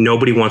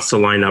nobody wants to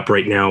line up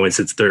right now as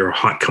it's their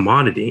hot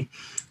commodity.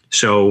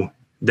 So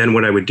then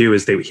what I would do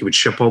is he would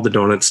ship all the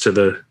donuts to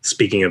the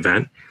speaking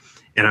event,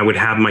 and I would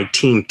have my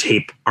team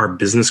tape our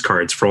business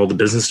cards for all the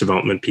business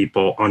development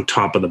people on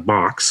top of the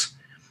box.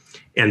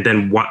 And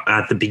then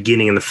at the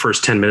beginning, in the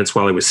first 10 minutes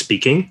while I was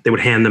speaking, they would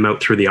hand them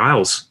out through the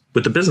aisles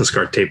with the business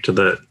card taped to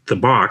the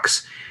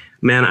box.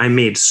 Man, I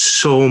made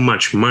so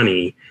much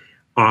money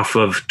off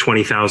of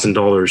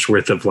 $20,000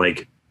 worth of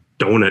like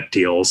donut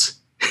deals,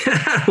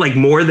 like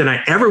more than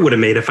I ever would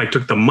have made if I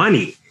took the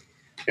money.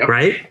 Yep.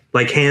 Right?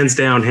 Like hands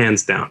down.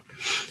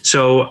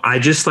 So I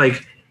just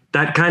like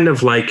that kind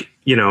of like,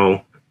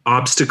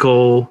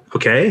 obstacle.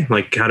 Okay.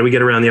 Like how do we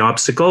get around the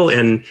obstacle,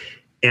 and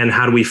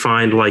how do we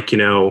find like,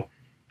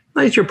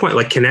 like your point,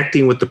 like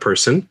connecting with the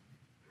person.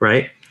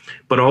 Right.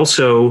 But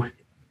also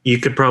you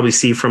could probably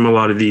see from a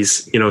lot of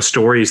these,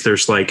 stories,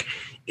 there's like,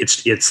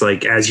 it's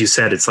like, as you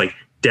said, it's like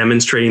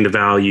demonstrating the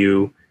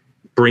value,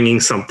 bringing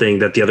something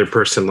that the other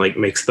person like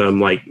makes them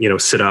like,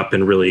 sit up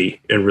and really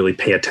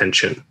pay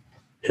attention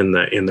in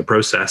the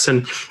process.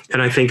 And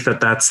I think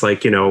that's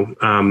like,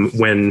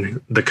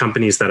 when the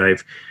companies that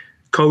I've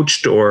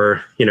coached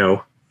or,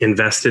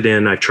 invested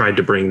in, I've tried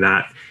to bring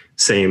that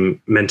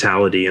same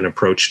mentality and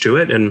approach to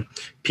it. And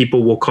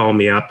people will call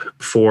me up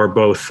for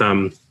both,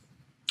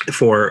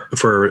 for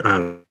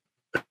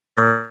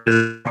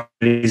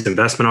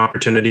investment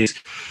opportunities.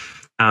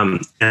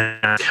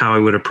 And how I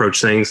would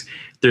approach things.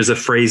 There's a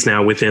phrase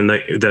now within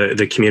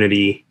the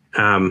community,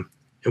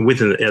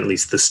 within at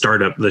least the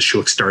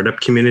Shulk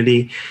startup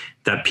community,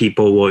 that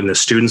people will, and the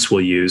students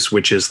will use,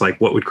 which is like,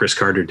 what would Chris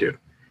Carter do?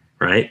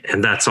 Right.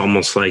 And that's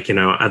almost like,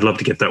 I'd love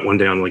to get that one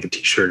day on like a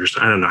t-shirt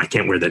or I don't know. I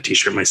can't wear that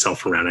t-shirt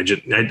myself around. I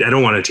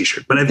don't want a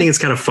t-shirt, but I think it's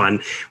kind of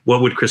fun.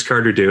 What would Chris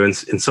Carter do? And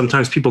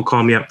sometimes people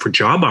call me up for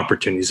job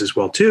opportunities as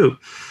well too.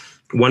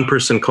 One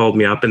person called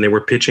me up and they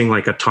were pitching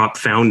like a top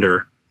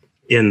founder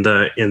in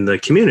the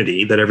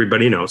community that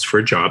everybody knows for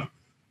a job.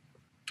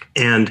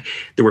 And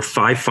there were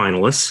 5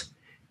 finalists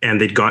and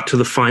they'd got to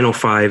the final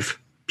 5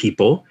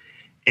 people.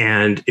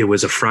 And it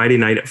was a Friday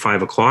night at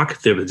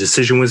 5:00. The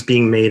decision was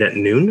being made at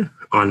noon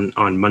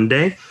on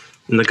Monday.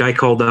 And the guy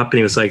called up and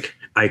he was like,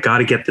 I got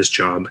to get this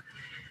job.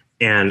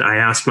 And I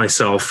asked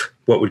myself,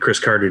 what would Chris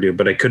Carter do?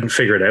 But I couldn't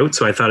figure it out.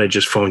 So I thought I'd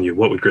just phone you.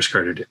 What would Chris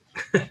Carter do?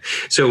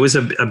 So it was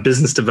a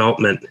business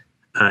development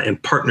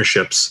and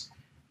partnerships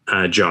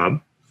job.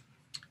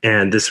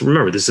 And this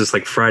is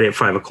like Friday at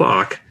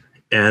 5:00.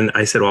 And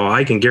I said, well,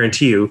 I can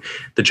guarantee you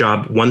the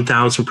job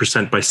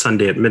 1,000% by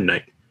Sunday at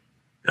midnight.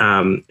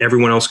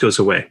 Everyone else goes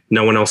away.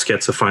 No one else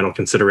gets a final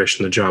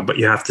consideration of the job, but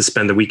you have to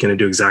spend the weekend and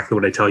do exactly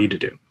what I tell you to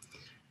do.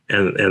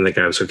 And the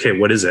guy was, okay,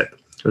 what is it?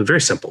 It was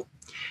very simple.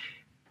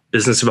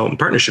 Business development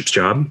partnerships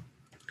job.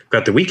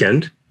 Got the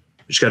weekend.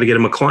 You just got to get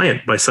him a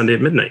client by Sunday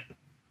at midnight.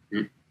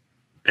 Mm-hmm.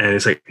 And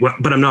it's like, well,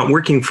 but I'm not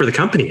working for the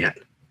company yet.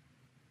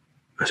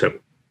 I said,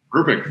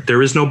 perfect.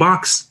 There is no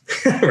box,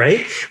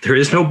 right? There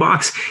is no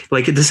box.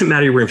 Like, it doesn't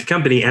matter you're working for the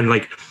company, and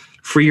like,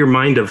 free your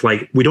mind of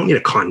like, we don't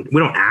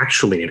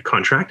actually need a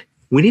contract.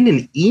 We need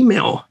an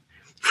email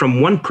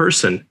from one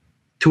person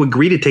to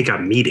agree to take a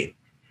meeting.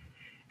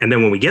 And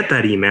then when we get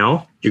that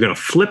email, you're going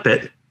to flip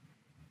it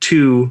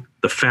to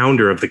the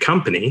founder of the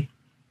company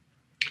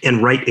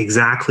and write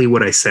exactly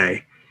what I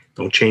say.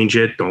 Don't change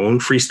it. Don't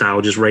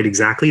freestyle. Just write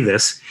exactly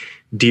this.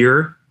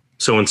 Dear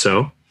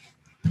so-and-so,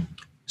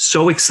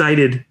 so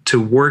excited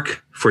to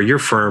work for your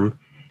firm.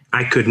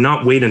 I could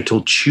not wait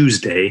until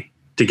Tuesday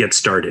to get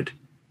started.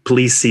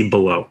 Please see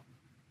below.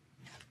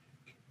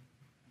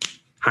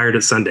 Hired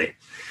at Sunday,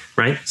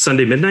 right?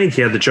 Sunday midnight,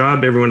 he had the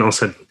job. Everyone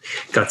else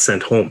got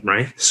sent home,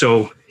 right?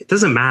 So it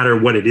doesn't matter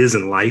what it is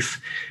in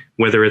life,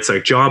 whether it's a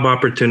job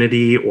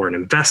opportunity or an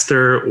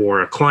investor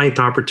or a client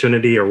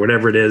opportunity or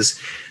whatever it is.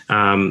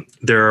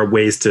 There are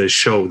ways to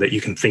show that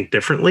you can think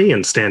differently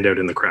and stand out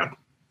in the crowd.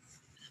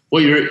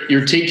 Well,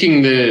 you're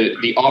taking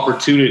the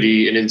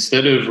opportunity, and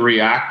instead of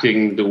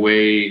reacting the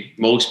way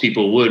most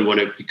people would when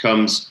it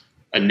becomes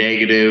a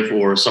negative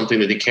or something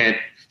that they can't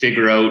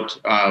figure out,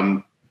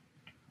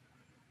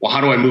 well, how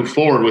do I move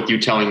forward with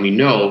you telling me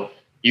no?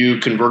 You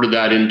converted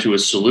that into a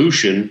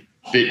solution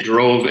that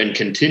drove and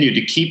continued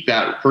to keep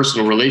that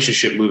personal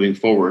relationship moving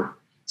forward.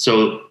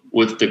 So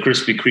with the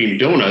Krispy Kreme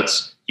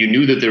donuts, you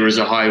knew that there was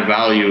a high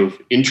value of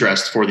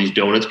interest for these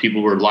donuts.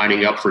 People were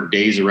lining up for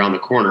days around the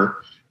corner.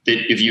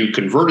 That if you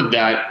converted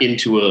that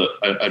into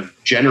a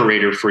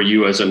generator for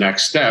you as a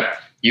next step,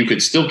 you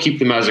could still keep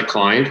them as a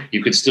client.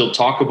 You could still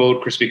talk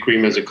about Krispy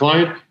Kreme as a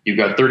client. You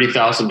got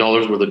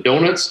 $30,000 worth of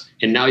donuts,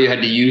 and now you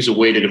had to use a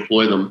way to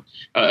deploy them.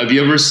 Have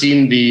you ever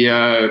seen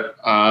the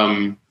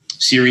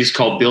series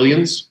called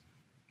Billions?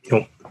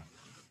 Nope.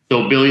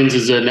 So Billions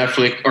is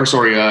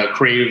a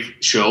Crave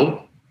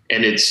show,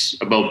 and it's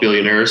about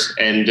billionaires,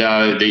 and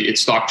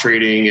it's stock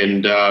trading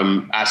and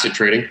asset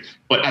trading.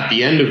 But at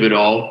the end of it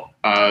all,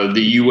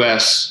 the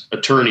U.S.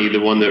 attorney,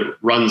 the one that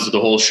runs the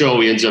whole show,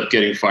 he ends up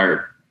getting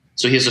fired.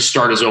 So he has to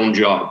start his own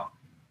job.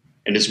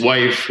 And his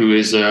wife, who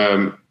is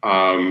a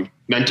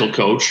mental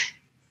coach,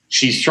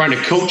 she's trying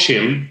to coach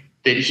him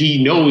that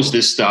he knows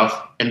this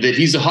stuff and that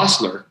he's a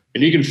hustler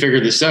and he can figure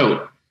this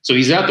out. So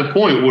he's at the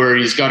point where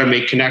he's got to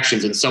make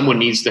connections, and someone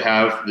needs to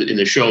have, in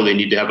the show, they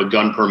need to have a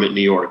gun permit in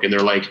New York. And they're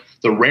like,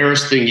 the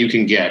rarest thing you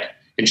can get.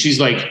 And she's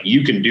like,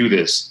 you can do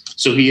this.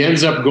 So he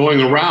ends up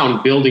going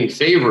around building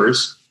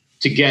favors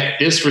to get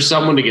this for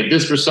someone, to get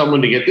this for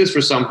someone, to get this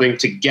for something,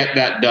 to get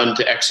that done,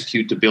 to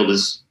execute, to build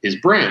his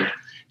brand.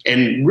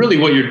 And really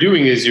what you're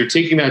doing is you're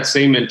taking that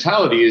same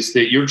mentality, is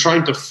that you're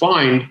trying to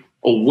find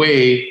a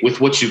way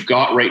with what you've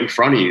got right in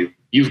front of you.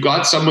 You've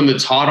got someone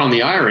that's hot on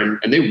the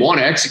iron and they want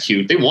to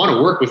execute, they want to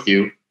work with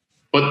you.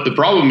 But the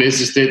problem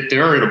is that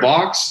they're in a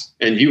box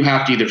and you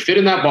have to either fit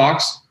in that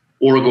box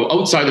or go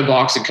outside the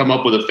box and come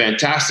up with a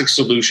fantastic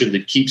solution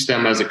that keeps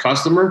them as a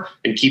customer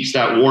and keeps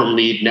that warm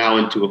lead now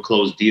into a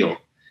closed deal.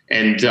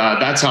 And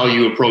that's how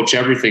you approach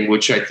everything,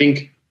 which I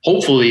think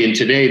hopefully in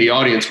today, the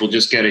audience will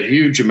just get a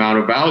huge amount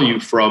of value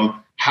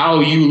from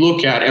how you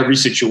look at every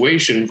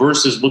situation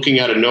versus looking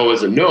at a no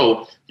as a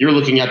no. You're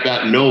looking at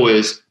that no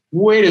as,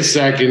 wait a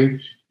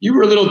second, you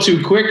were a little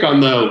too quick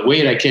on the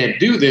wait, I can't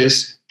do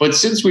this. But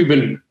since we've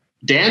been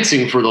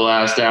dancing for the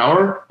last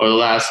hour or the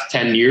last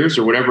 10 years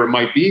or whatever it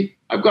might be,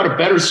 I've got a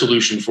better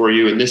solution for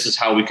you. And this is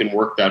how we can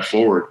work that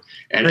forward.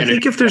 And I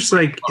think if there's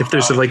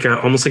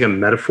almost like a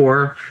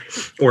metaphor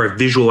or a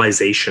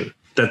visualization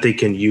that they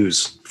can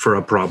use for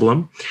a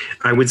problem,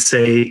 I would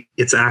say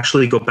it's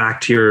actually go back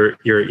to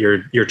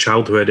your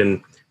childhood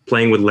and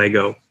playing with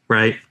Lego,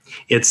 right?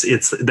 It's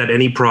that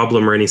any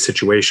problem or any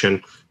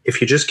situation, if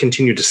you just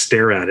continue to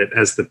stare at it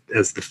as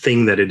the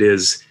thing that it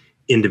is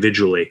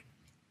individually,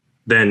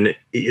 then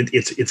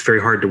it's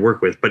very hard to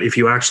work with. But if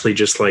you actually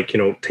just like,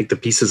 take the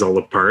pieces all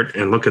apart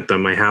and look at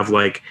them, I have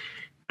 $20,000.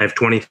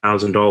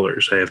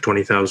 I have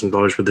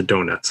 $20,000 for the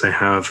donuts. I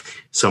have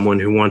someone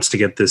who wants to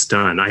get this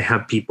done. I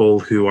have people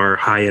who are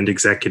high-end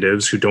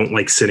executives who don't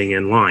like sitting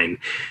in line.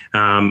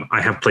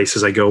 I have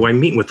places I go, I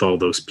meet with all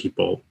those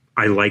people.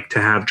 I like to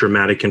have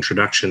dramatic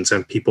introductions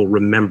and people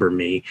remember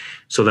me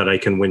so that I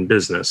can win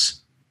business.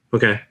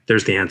 Okay,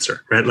 there's the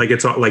answer, right? Like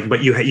it's all like,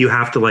 but you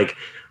have to like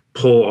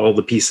pull all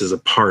the pieces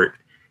apart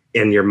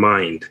in your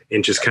mind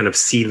and just kind of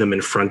see them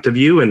in front of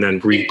you and then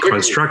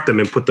reconstruct them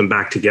and put them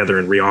back together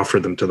and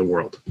reoffer them to the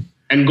world.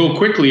 And go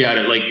quickly at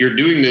it. Like you're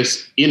doing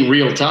this in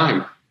real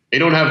time. They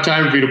don't have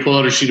time for you to pull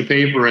out a sheet of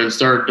paper and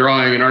start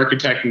drawing and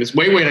architecting this.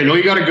 Wait, I know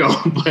you got to go,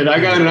 but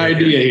I got an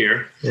idea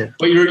here. Yeah.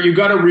 But you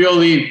got to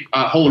really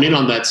hone in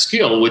on that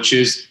skill, which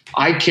is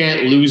I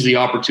can't lose the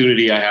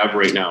opportunity I have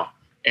right now.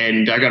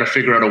 And I got to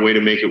figure out a way to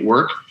make it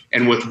work.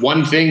 And with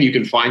one thing, you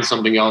can find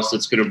something else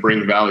that's going to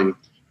bring value.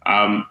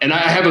 And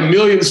I have a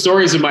million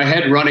stories in my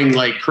head running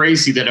like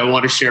crazy that I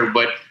want to share.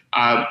 But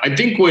I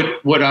think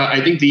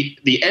I think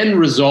the end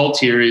result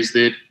here is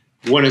that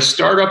when a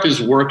startup is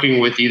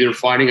working with either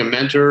finding a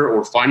mentor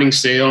or finding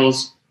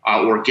sales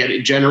or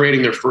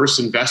generating their first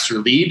investor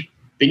lead,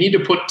 they need to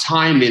put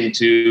time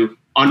into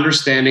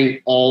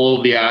understanding all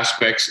of the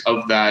aspects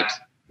of that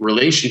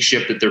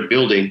relationship that they're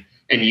building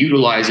and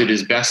utilize it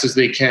as best as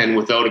they can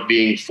without it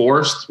being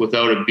forced,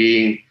 without it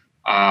being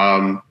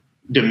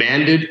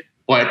demanded,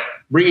 but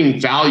bringing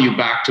value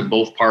back to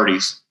both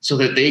parties so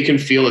that they can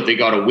feel that they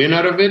got a win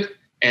out of it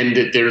and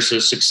that there's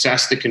a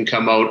success that can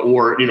come out,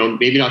 or,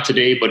 maybe not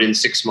today, but in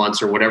 6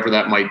 months or whatever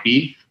that might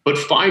be. But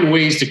find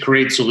ways to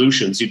create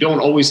solutions. You don't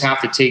always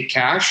have to take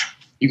cash.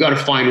 You got to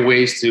find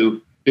ways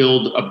to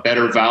build a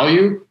better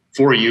value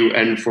for you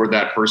and for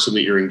that person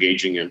that you're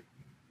engaging in.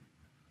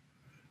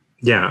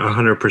 Yeah,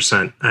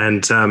 100%.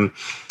 And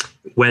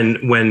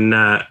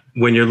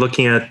when you're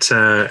looking at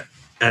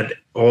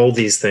all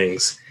these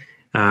things,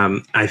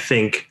 I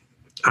think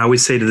I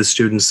always say to the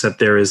students that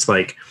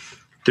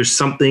there's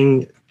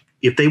something,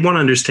 if they want to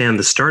understand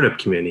the startup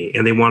community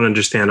and they want to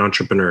understand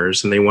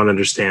entrepreneurs and they want to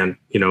understand,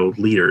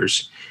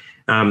 leaders,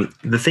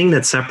 the thing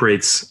that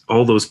separates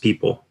all those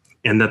people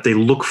and that they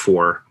look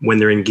for when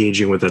they're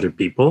engaging with other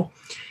people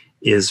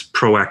is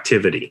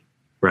proactivity,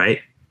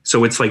 right?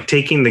 So it's like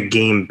taking the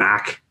game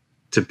back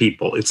to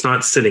people. It's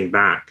not sitting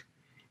back.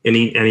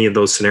 Any of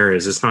those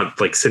scenarios, it's not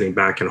like sitting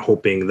back and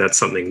hoping that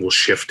something will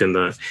shift in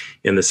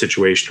the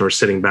situation, or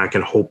sitting back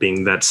and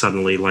hoping that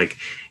suddenly like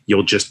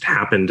you'll just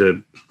happen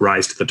to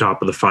rise to the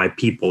top of the 5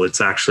 people.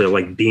 It's actually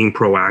like being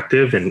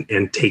proactive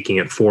and taking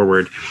it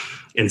forward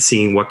and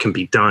seeing what can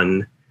be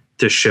done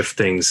to shift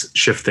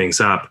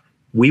things up.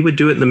 We would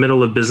do it in the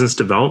middle of business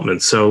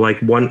development. So like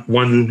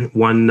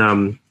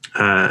one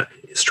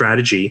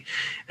strategy,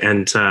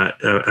 and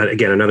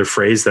again, another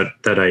phrase that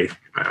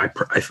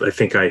I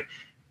think I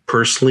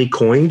personally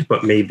coined,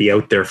 but may be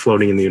out there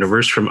floating in the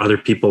universe from other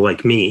people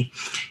like me,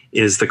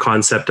 is the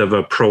concept of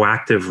a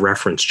proactive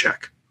reference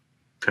check.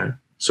 Okay.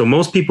 So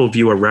most people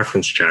view a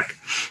reference check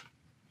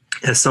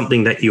as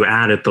something that you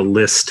add at the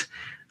list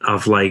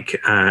of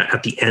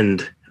at the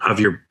end of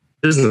your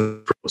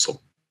business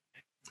proposal,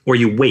 or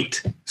you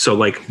wait. So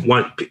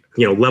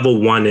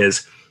level 1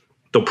 is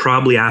they'll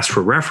probably ask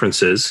for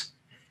references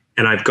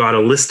and I've got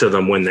a list of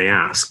them when they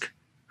ask,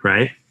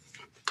 right?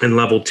 And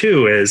level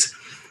 2 is,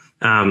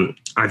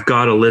 I've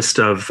got a list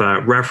of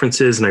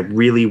references and I've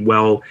really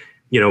well,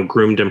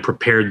 groomed and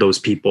prepared those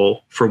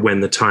people for when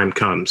the time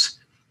comes.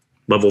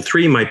 Level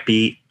 3 might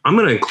be, I'm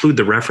going to include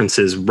the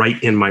references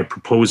right in my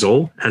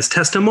proposal as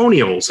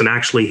testimonials and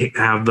actually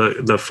have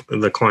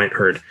the client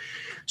heard.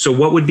 So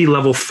what would be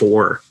level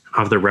 4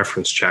 of the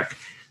reference check?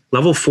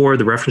 Level 4 of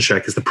the reference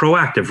check is the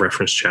proactive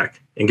reference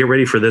check. And get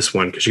ready for this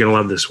one because you're going to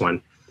love this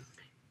one.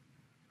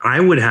 I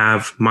would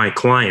have my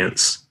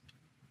clients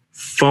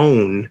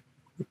phone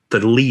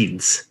the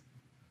leads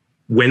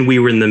when we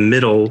were in the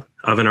middle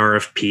of an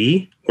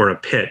RFP or a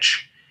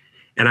pitch,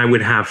 and I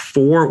would have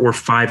 4 or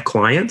 5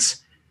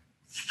 clients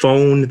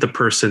phone the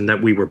person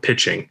that we were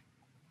pitching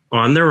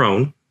on their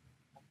own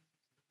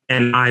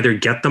and either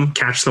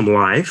catch them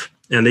live,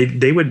 and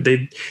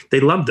they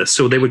loved this.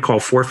 So they would call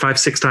 4, 5,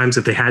 6 times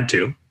if they had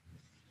to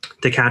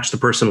catch the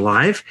person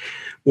live,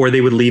 or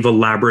they would leave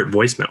elaborate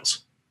voicemails.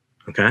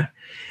 Okay.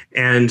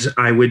 And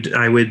I would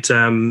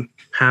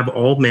have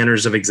all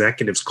manners of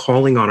executives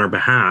calling on our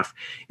behalf.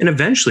 And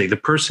eventually the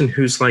person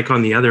who's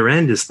on the other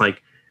end is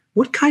like,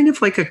 what kind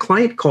of a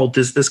client call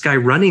does this guy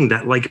running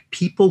that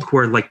people who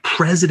are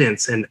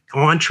presidents and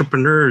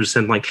entrepreneurs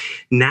and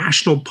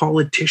national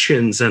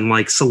politicians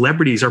and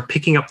celebrities are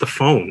picking up the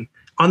phone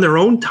on their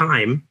own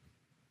time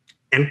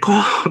and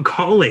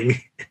calling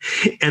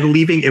and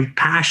leaving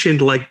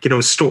impassioned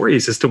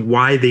stories as to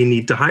why they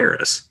need to hire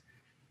us.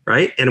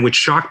 Right. And it would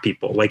shock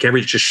people,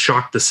 just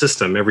shock the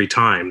system every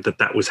time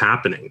that was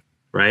happening.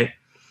 Right.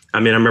 I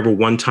mean, I remember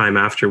one time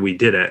after we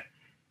did it,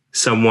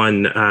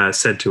 someone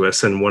said to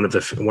us, and one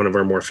of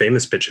our more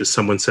famous pitches,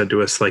 someone said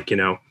to us, like,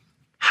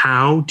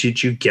 how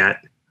did you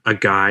get a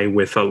guy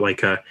with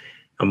a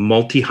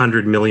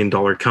multi-$100 million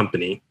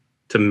company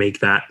to make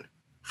that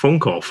phone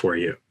call for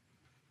you?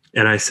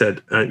 And I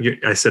said,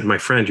 my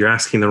friend, you're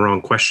asking the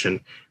wrong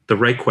question. The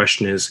right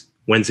question is,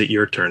 when's it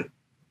your turn?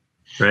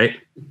 Right.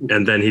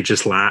 And then he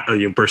just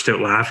burst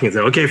out laughing and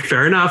said, okay,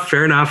 fair enough.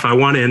 I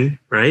want in.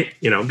 Right.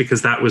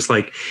 Because that was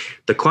like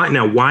the client.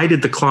 Now, why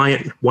did the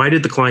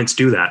clients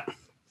do that?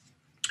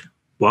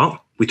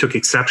 Well, we took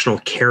exceptional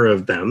care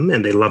of them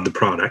and they loved the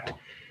product.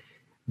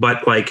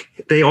 But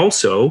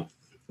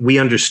we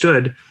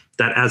understood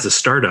that as a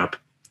startup,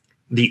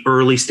 the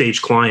early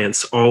stage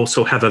clients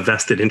also have a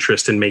vested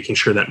interest in making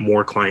sure that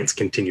more clients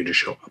continue to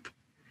show up,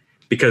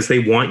 because they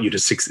want you to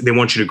succeed. They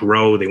want you to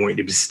grow. They want you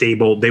to be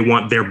stable. They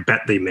want their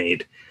bet they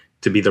made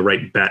to be the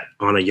right bet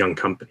on a young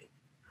company,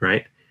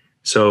 right?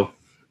 So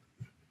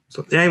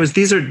anyways,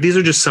 these are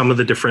just some of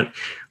the different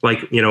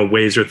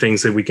ways or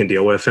things that we can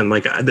deal with, and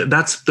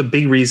that's the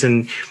big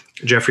reason,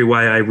 Jeffrey,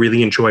 why I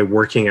really enjoy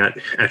working at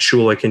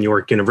Schulich and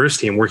York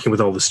University and working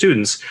with all the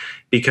students,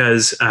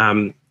 because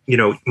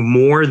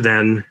more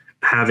than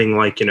having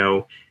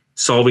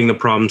solving the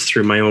problems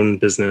through my own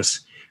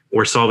business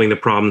or solving the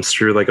problems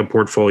through a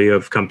portfolio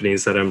of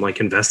companies that I'm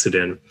invested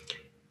in,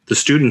 the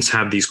students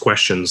have these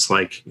questions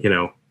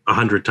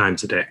 100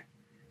 times a day.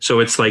 So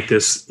it's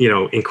this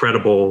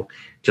incredible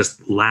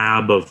just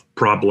lab of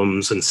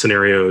problems and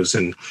scenarios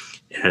and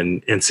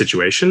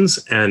situations.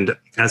 And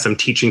as I'm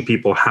teaching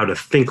people how to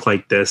think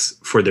like this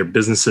for their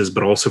businesses,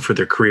 but also for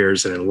their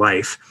careers and in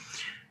life,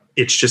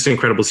 it's just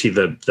incredible to see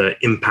the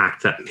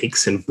impact that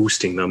makes in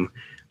boosting them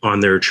on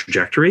their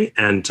trajectory.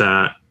 And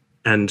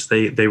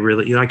they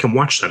really, I can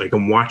watch that. I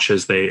can watch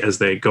as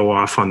they go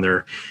off on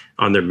their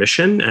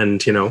mission.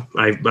 And,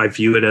 I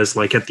view it as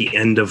at the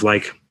end of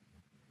a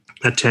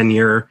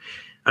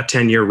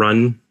 10-year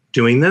run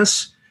doing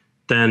this,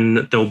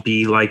 then there'll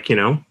be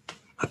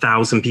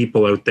 1,000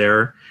 people out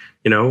there,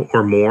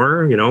 or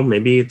more,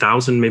 maybe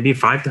 1,000, maybe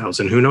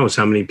 5,000, who knows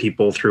how many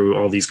people through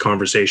all these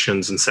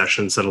conversations and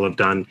sessions that'll have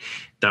done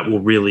that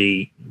will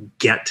really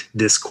get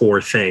this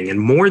core thing.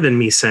 And more than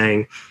me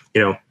saying,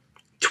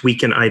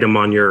 tweak an item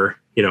on your,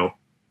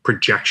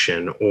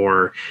 projection,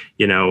 or,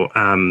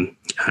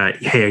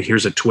 hey,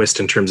 here's a twist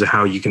in terms of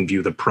how you can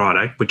view the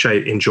product, which I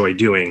enjoy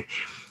doing.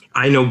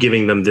 I know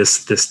giving them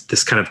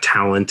this kind of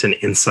talent and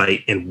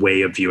insight and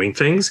way of viewing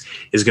things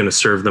is going to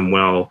serve them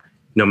well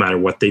no matter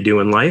what they do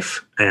in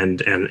life,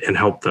 and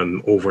help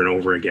them over and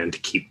over again to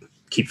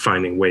keep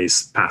finding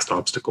ways past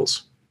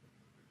obstacles.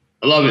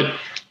 I love it.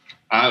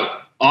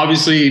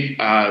 Obviously,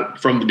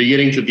 from the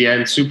beginning to the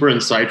end, super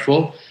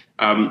insightful.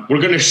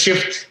 We're going to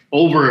shift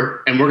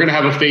over and we're going to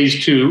have a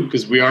phase 2,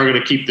 because we are going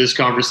to keep this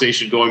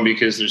conversation going,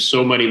 because there's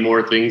so many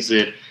more things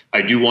that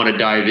I do want to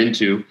dive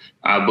into.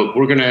 But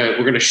we're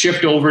going to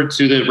shift over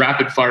to the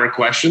rapid fire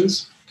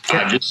questions,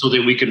 just so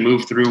that we can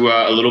move through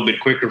a little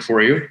bit quicker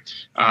for you.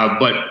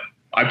 But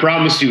I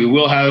promise you, we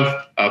will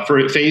have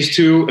for phase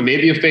 2 and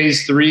maybe a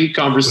phase 3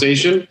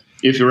 conversation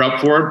if you're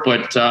up for it.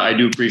 But I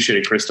do appreciate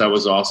it, Chris. That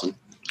was awesome.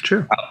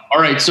 Sure. All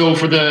right. So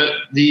for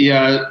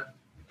the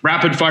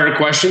rapid fire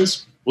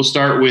questions, we'll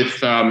start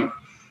with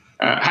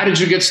how did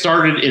you get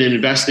started in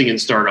investing in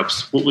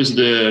startups? What was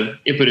the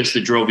impetus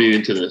that drove you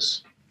into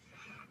this?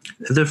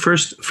 The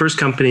first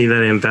company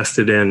that I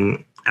invested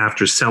in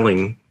after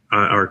selling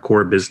our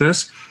core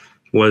business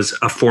was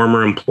a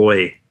former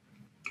employee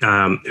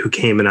who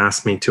came and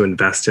asked me to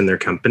invest in their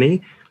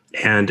company,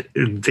 and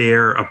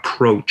their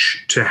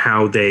approach to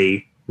how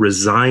they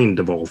resigned,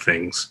 of all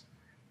things,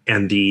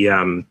 and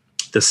the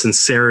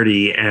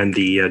sincerity and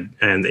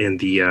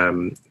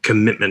the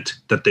commitment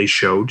that they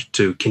showed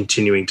to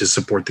continuing to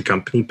support the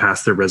company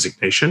past their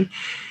resignation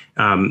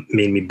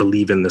made me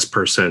believe in this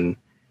person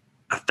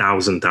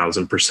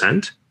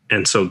 1,000%.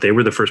 And so they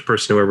were the first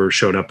person who ever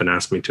showed up and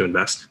asked me to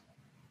invest.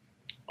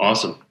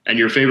 Awesome. And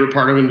your favorite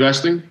part of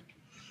investing?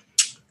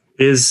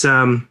 Is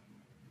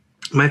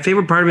my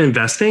favorite part of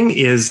investing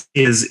is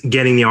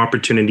getting the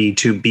opportunity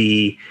to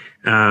be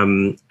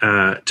working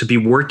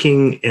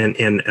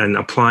and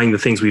applying the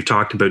things we've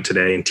talked about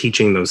today and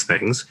teaching those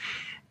things,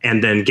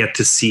 and then get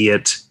to see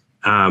it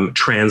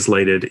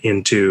translated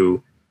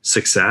into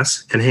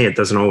success. And hey, it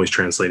doesn't always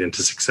translate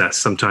into success.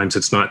 Sometimes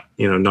it's not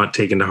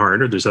taken to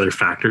heart, or there's other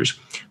factors.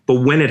 But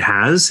when it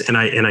has, and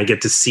I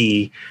get to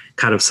see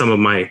kind of some of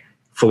my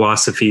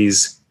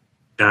philosophies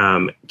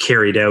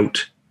carried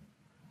out,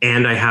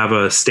 and I have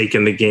a stake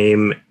in the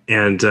game,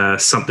 and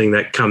something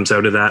that comes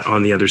out of that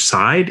on the other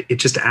side, it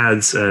just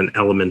adds an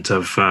element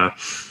of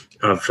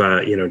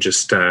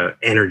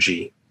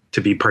energy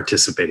to be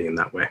participating in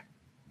that way.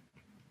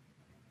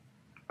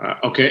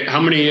 Okay,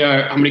 how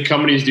many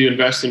companies do you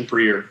invest in per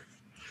year?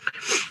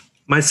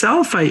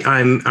 Myself,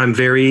 I'm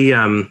very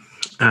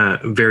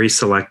very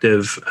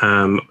selective.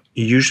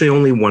 Usually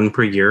only one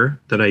per year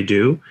that I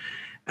do,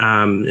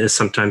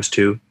 sometimes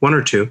one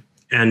or two.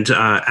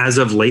 as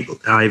of late,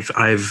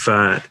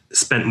 I've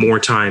spent more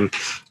time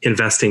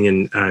investing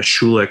in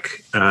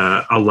Schulich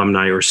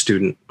alumni or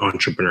student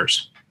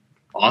entrepreneurs.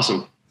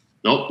 Awesome.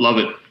 Nope, love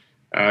it.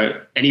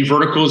 Any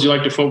verticals you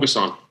like to focus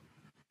on?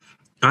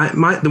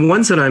 The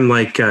ones that I'm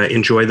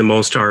enjoy the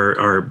most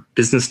are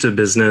business to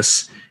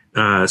business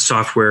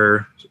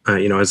software,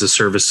 as a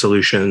service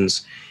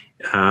solutions.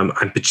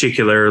 I'm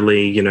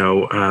particularly,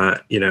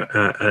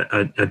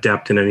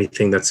 adept in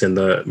anything that's in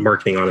the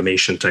marketing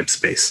automation type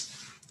space,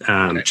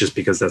 just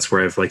because that's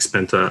where I've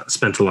spent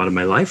a lot of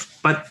my life.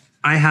 But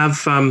I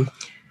have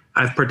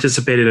I've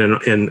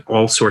participated in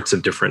all sorts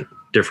of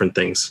different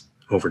things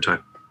over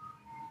time.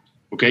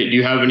 Okay. Do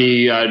you have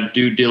any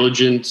due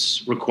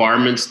diligence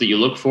requirements that you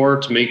look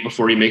for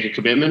before you make a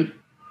commitment?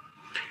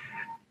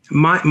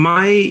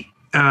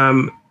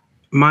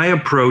 My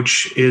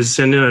approach is,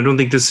 and I don't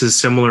think this is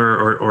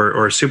similar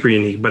or super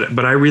unique,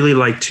 but I really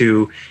like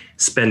to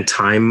spend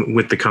time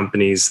with the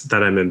companies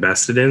that I'm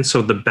invested in.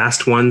 So the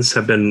best ones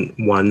have been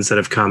ones that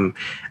have come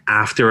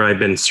after I've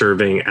been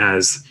serving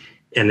as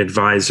an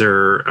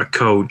advisor, a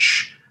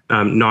coach,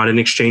 not in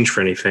exchange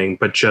for anything,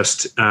 but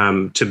just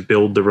to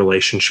build the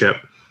relationship,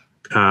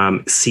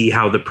 see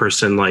how the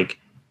person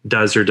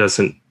does or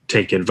doesn't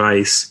take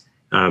advice.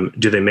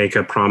 Do they make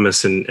a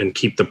promise and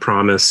keep the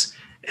promise?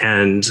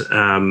 And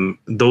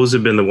those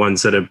have been the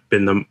ones that have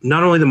been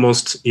not only the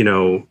most,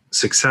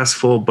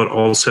 successful, but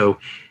also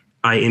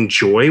I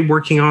enjoy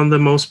working on the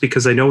most,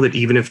 because I know that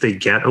even if they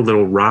get a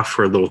little rough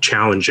or a little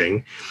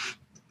challenging,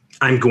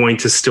 I'm going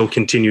to still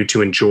continue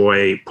to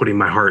enjoy putting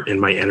my heart and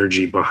my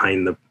energy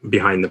behind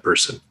the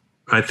person.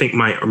 I think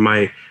my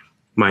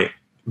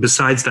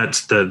besides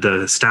that,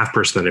 the staff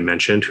person that I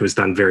mentioned, who has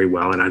done very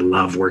well and I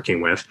love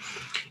working with,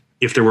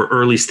 if there were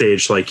early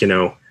stage,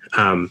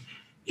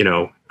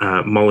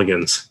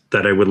 mulligans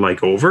that I would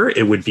like over,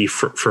 it would be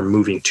for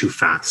moving too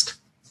fast,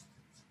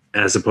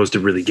 as opposed to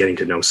really getting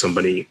to know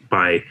somebody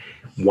by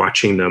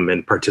watching them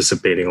and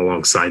participating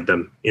alongside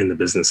them in the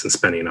business and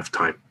spending enough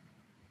time.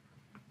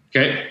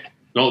 Okay.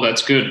 No,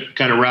 that's good.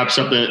 Kind of wraps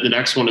up the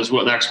next one as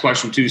well. Next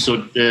question too.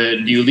 So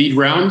do you lead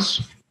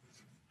rounds?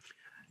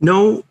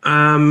 No,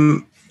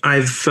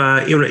 I've,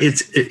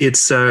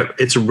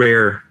 it's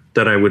rare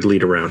that I would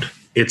lead a round.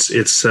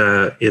 It's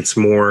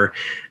more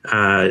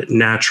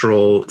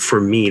natural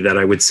for me that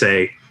I would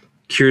say,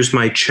 here's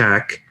my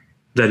check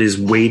that is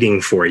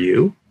waiting for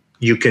you.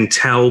 You can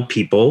tell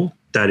people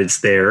that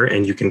it's there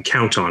and you can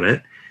count on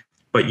it,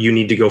 but you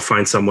need to go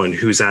find someone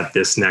who's at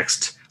this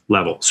next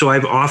level. So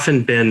I've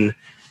often been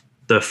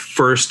the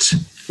first,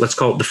 let's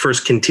call it the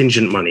first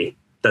contingent money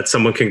that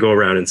someone can go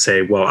around and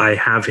say, well, I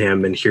have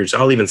him, and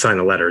I'll even sign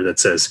a letter that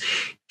says,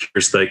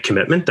 here's the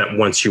commitment that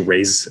once you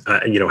raise,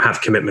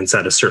 have commitments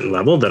at a certain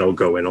level, that'll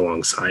go in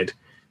alongside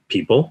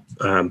people.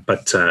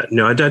 But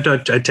no, I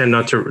tend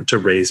not to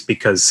raise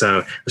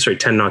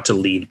tend not to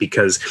lead,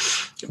 because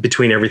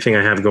between everything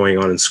I have going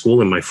on in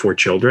school and my 4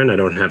 children, I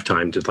don't have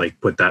time to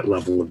put that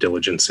level of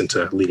diligence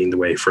into leading the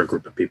way for a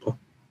group of people.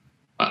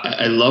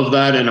 I love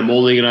that. And I'm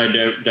only going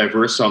to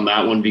diverse on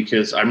that one,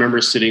 because I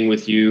remember sitting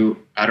with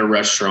you at a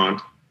restaurant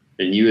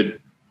and you had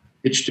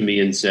pitched to me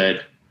and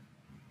said,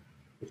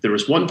 if there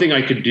was one thing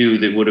I could do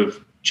that would have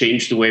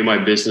changed the way my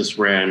business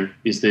ran,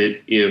 is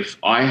that if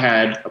I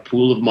had a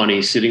pool of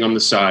money sitting on the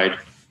side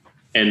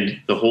and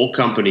the whole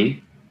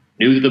company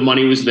knew that the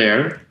money was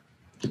there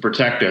to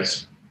protect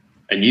us,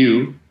 and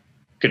you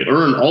could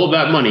earn all of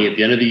that money at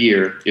the end of the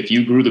year, if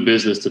you grew the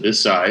business to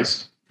this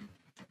size,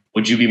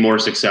 would you be more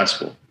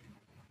successful?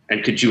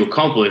 And could you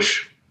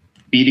accomplish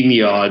beating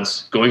the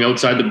odds, going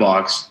outside the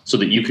box so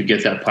that you could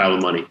get that pile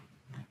of money?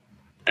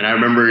 And I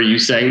remember you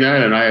saying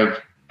that, and I have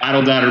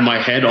battled that in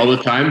my head all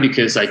the time,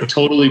 because I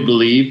totally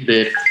believe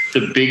that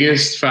the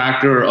biggest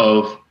factor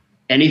of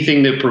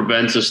anything that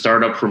prevents a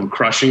startup from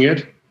crushing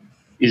it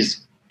is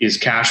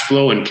cash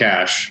flow and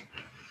cash.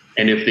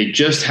 And if they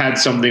just had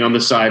something on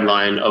the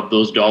sideline of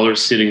those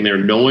dollars sitting there,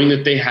 knowing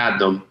that they had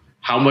them,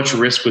 how much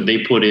risk would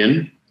they put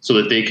in so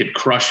that they could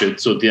crush it?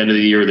 So at the end of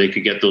the year, they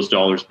could get those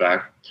dollars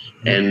back.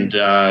 And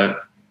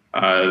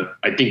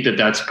I think that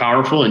that's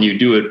powerful. And you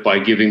do it by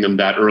giving them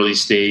that early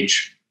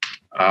stage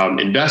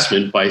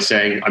investment by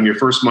saying, I'm your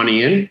first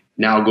money in,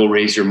 now go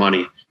raise your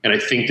money. And I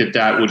think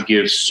that would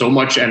give so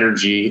much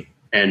energy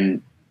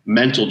and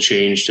mental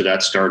change to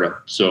that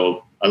startup.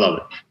 So I love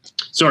it.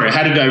 Sorry, I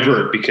had to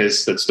divert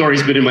because that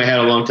story's been in my head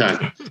a long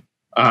time.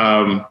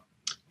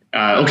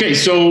 Okay,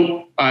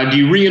 so do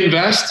you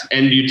reinvest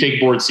and do you take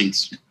board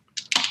seats?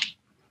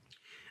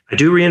 I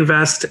do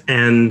reinvest,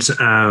 and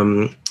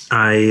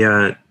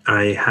I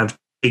have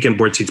taken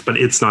board seats, but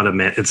it's not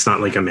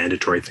like a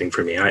mandatory thing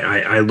for me.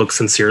 I look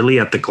sincerely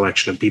at the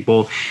collection of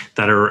people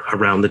that are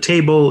around the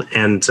table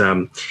and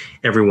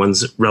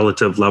everyone's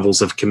relative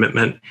levels of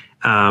commitment.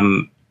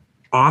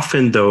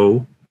 Often,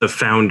 though, the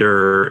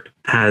founder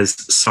has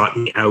sought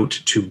me out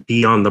to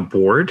be on the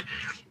board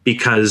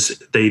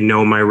because they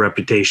know my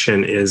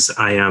reputation is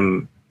I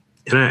am,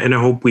 and I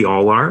hope we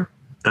all are,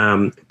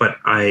 but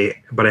I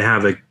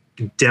have a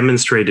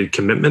demonstrated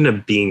commitment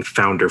of being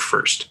founder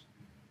first.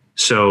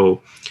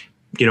 So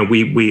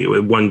we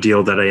one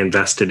deal that I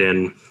invested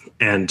in,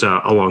 and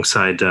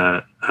alongside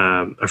a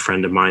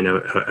friend of mine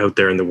out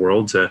there in the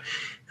world,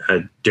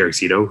 Derek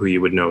Zito, who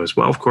you would know as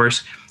well, of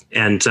course.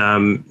 And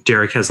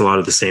Derek has a lot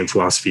of the same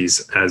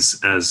philosophies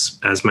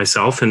as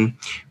myself, and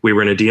we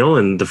were in a deal,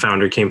 and the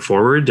founder came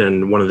forward,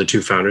 and one of the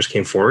two founders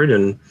came forward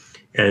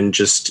and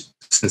just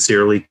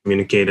sincerely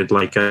communicated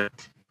like a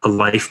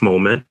life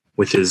moment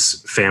with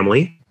his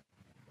family,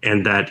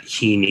 and that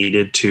he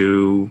needed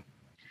to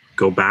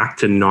go back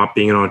to not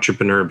being an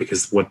entrepreneur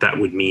because what that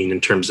would mean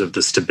in terms of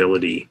the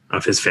stability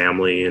of his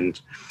family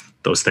and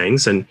those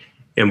things. And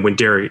when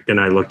Derek and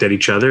I looked at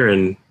each other,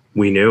 and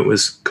we knew it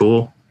was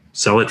cool.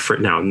 Sell it for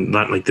now,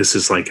 not like this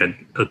is like a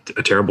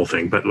terrible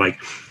thing, but like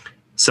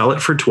sell it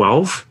for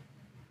 12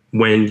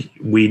 when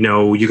we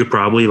know you could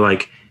probably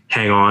like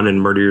hang on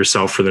and murder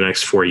yourself for the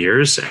next 4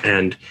 years,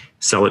 and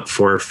sell it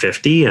for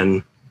 50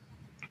 and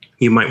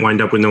you might wind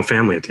up with no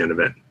family at the end of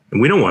it. And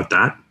we don't want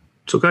that.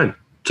 So good.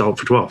 Sell it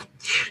for 12.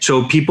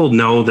 So people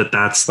know that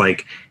that's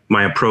like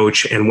my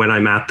approach. And when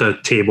I'm at the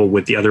table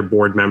with the other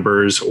board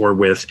members or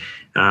with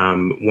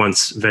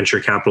once venture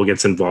capital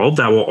gets involved,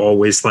 that will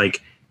always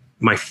like,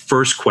 my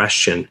first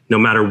question, no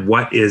matter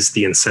what is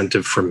the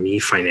incentive for me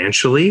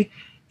financially,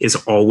 is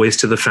always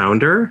to the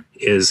founder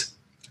is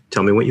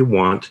tell me what you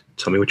want,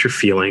 tell me what you're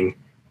feeling,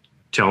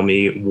 tell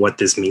me what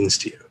this means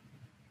to you.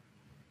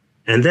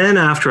 And then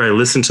after I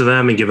listen to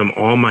them and give them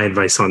all my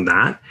advice on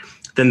that,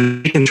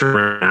 then they can turn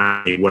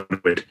around and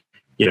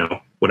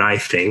what I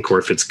think, or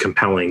if it's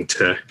compelling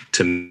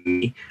to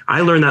me.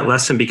 I learned that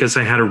lesson because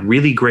I had a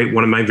really great,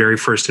 one of my very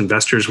first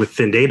investors with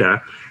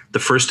ThinData, the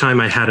first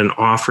time I had an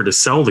offer to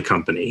sell the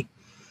company.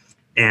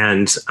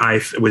 And I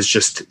was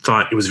just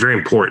thought it was very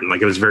important.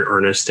 Like, it was very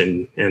earnest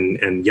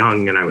and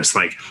young. And I was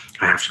like,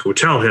 I have to go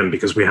tell him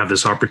because we have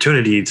this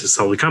opportunity to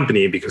sell the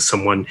company because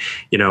someone,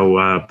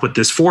 put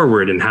this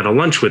forward and had a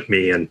lunch with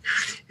me.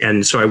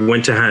 And so I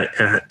went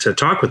to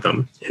talk with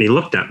him, and he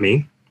looked at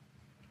me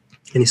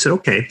and he said,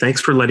 okay, thanks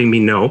for letting me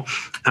know.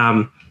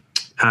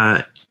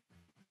 Better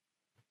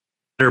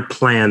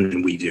plan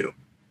than we do.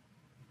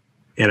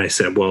 And I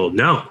said, well,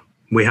 no,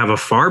 we have a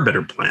far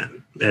better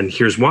plan. And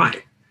here's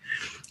why.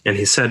 And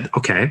he said,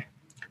 okay,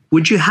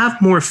 would you have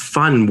more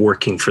fun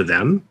working for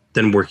them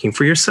than working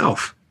for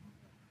yourself?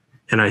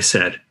 And I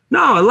said,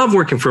 no, I love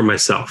working for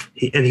myself.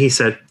 And he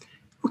said,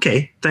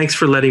 okay, thanks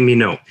for letting me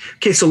know.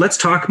 Okay, so let's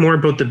talk more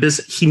about the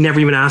business. He never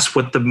even asked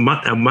what the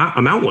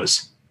amount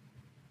was.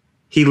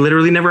 He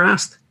literally never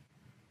asked.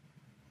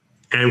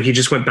 And he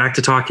just went back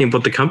to talking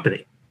about the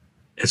company.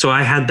 And so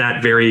I had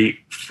that very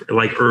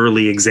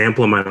early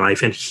example in my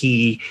life, and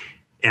he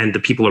and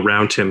the people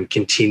around him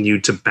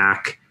continued to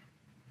back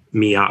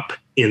me up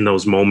in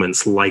those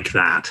moments like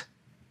that.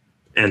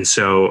 And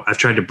so I've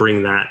tried to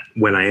bring that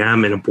when I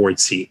am in a board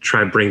seat,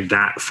 try to bring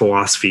that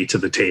philosophy to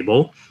the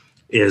table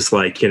is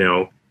like,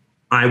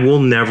 I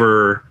will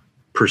never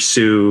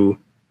pursue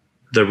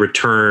the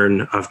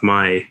return of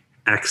my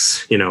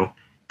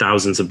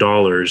thousands of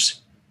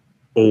dollars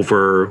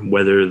over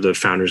whether the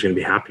founder is going to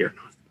be happy or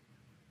not.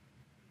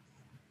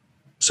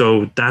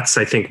 So that's,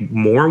 I think,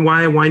 more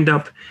why I wind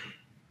up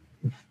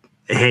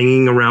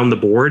hanging around the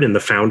board and the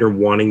founder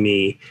wanting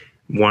me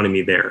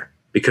there,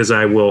 because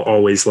I will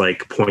always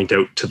point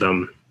out to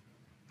them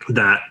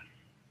that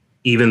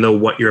even though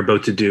what you're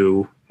about to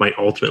do might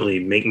ultimately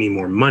make me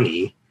more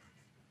money,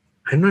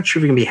 I'm not sure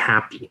if you're gonna be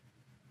happy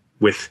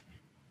with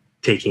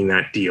taking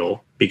that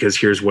deal, because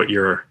here's what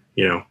you're,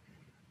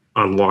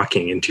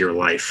 unlocking into your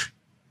life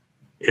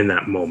in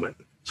that moment.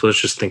 So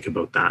let's just think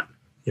about that,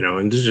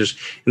 and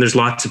there's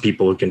lots of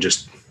people who can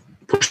just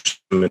push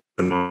them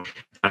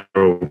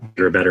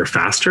better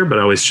faster, but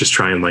I always just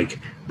try and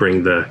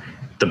bring the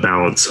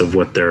balance of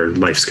what their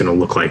life's going to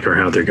look like, or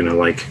how they're going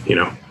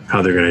to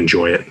how they're going to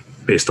enjoy it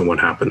based on what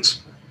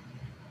happens.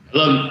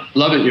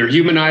 Love it. You're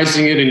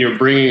humanizing it, and you're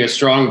bringing a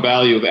strong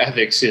value of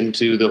ethics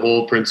into the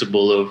whole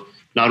principle of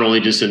not only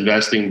just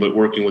investing, but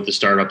working with the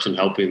startups and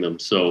helping them.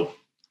 So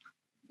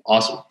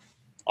awesome.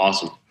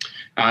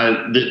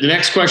 The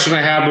next question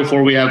I have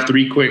before we have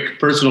 3 quick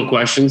personal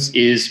questions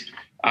is,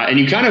 and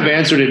you kind of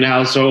answered it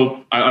now,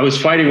 so I was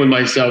fighting with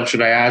myself,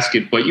 should I ask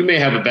it? But you may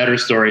have a better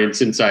story, and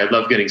since I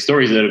love getting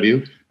stories out of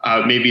you,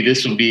 maybe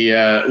this will be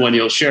one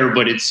you'll share.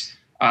 But it's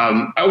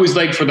I always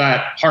like for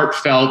that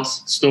heartfelt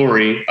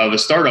story of a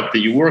startup that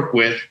you work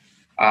with,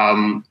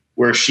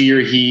 where she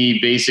or he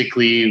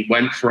basically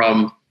went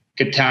from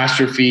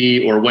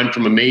catastrophe, or went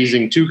from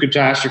amazing to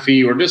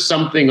catastrophe, or just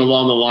something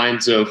along the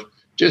lines of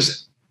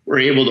just were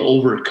able to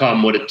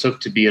overcome what it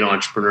took to be an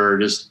entrepreneur,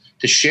 just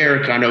to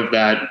share kind of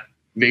that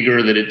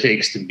vigor that it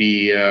takes to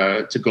be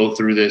to go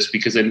through this,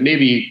 because then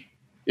maybe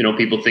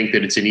people think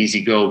that it's an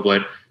easy go,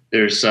 but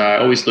there's I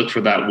always look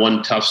for that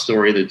one tough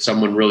story that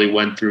someone really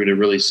went through to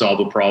really solve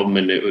a problem,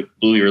 and it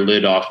blew your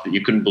lid off, that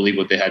you couldn't believe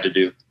what they had to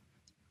do.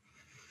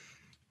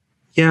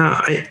 Yeah,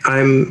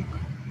 I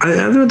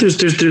know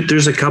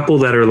there's a couple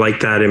that are like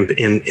that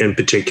in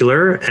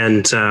particular,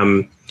 and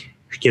I'm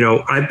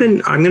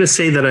going to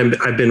say that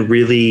I've been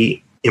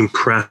really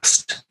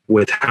impressed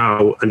with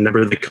how a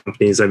number of the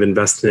companies I've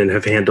invested in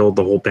have handled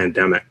the whole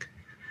pandemic,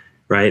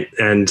 right?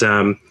 And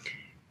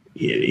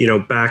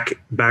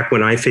back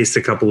when I faced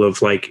a couple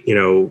of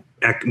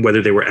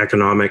whether they were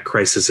economic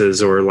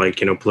crises or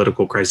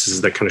political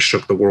crises that kind of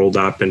shook the world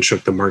up and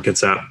shook the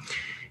markets up.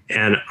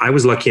 And I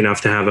was lucky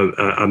enough to have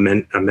a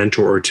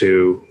mentor or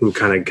two who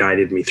kind of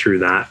guided me through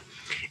that.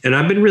 And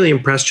I've been really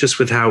impressed just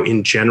with how,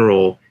 in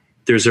general,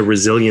 there's a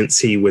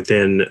resiliency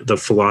within the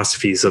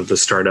philosophies of the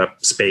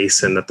startup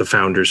space and that the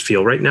founders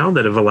feel right now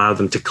that have allowed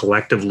them to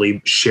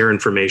collectively share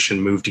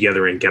information, move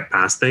together, and get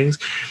past things.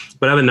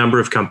 But I have a number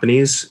of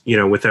companies,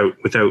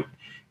 without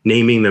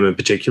naming them in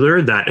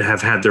particular, that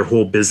have had their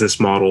whole business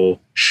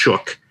model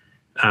shook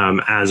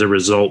as a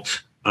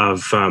result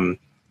of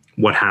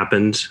what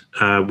happened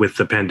with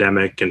the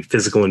pandemic and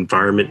physical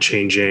environment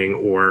changing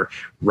or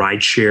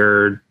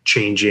rideshare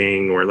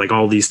changing or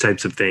all these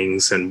types of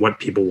things and what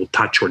people will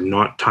touch or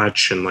not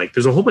touch. And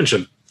there's a whole bunch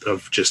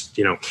of just,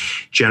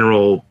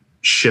 general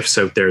shifts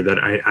out there that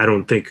I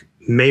don't think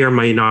may or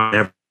may not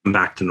ever come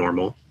back to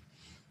normal.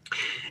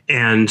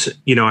 And,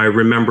 I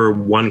remember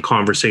one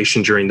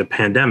conversation during the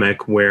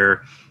pandemic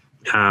where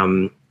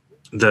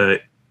the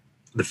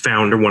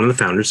founder, one of the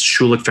founders,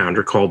 Schulich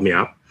founder, called me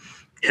up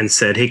and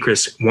said, "Hey,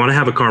 Chris, want to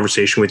have a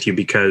conversation with you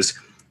because,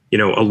 a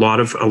lot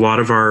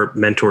of our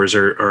mentors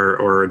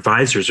or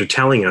advisors are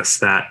telling us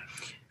that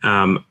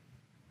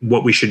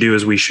what we should do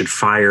is we should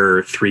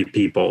fire 3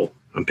 people.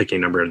 I'm picking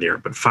a number in the air,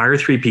 but fire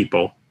 3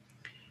 people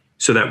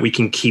so that we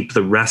can keep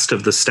the rest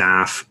of the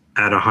staff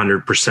at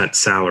 100%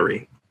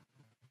 salary.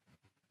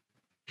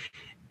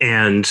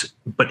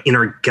 But in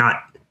our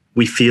gut,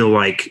 we feel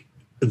like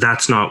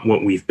that's not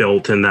what we've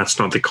built and that's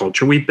not the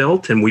culture we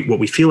built. And what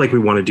we feel like we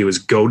want to do is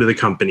go to the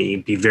company,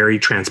 be very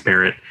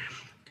transparent,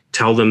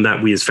 tell them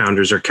that we as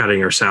founders are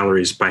cutting our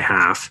salaries by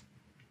half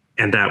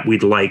and that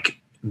we'd like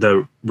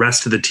the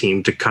rest of the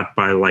team to cut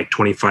by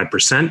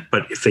 25%.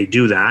 But if they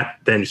do that,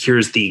 then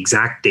here's the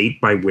exact date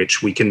by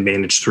which we can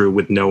manage through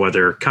with no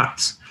other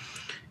cuts."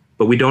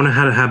 But we don't know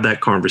how to have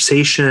that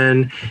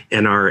conversation.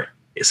 And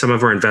some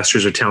of our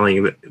investors are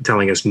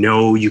telling us,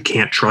 no, you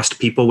can't trust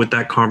people with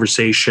that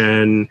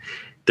conversation.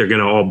 They're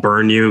going to all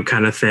burn you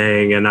kind of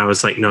thing. And I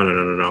was like,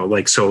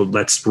 no. So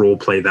let's role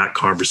play that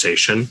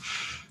conversation.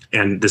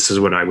 And this is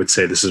what I would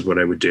say. This is what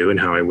I would do and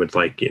how I would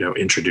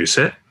introduce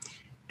it.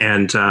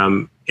 And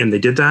they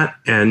did that.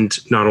 And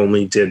not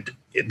only did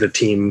the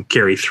team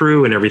carry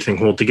through and everything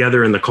hold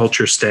together and the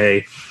culture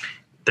stay,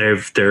 they're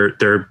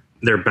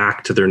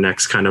back to their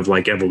next kind of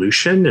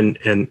evolution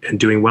and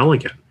doing well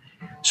again.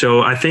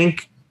 So I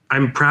think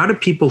I'm proud of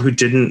people who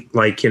didn't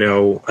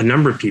a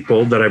number of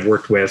people that I've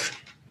worked with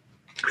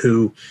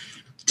who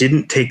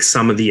didn't take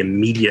some of the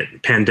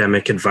immediate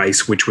pandemic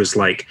advice, which was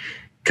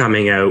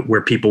coming out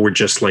where people were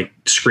just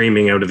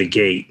screaming out of the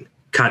gate,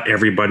 cut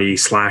everybody,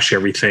 slash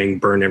everything,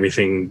 burn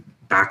everything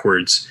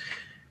backwards.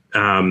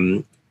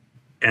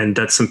 And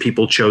that some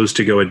people chose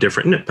to go a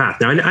different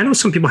path. Now, I know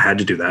some people had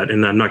to do that,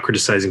 and I'm not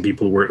criticizing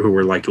people who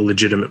were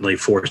legitimately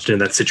forced in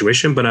that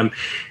situation, but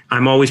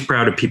I'm always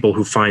proud of people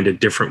who find a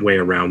different way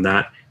around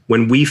that.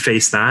 When we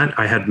faced that,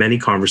 I had many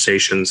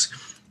conversations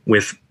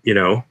with,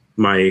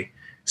 my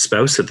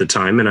spouse at the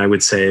time, and I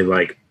would say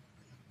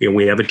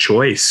we have a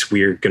choice.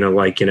 We're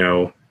going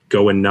to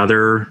go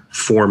another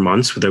 4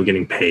 months without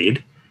getting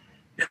paid.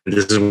 And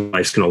this is what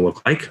life's going to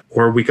look like,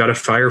 or we got to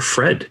fire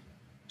Fred.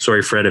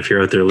 Sorry, Fred, if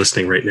you're out there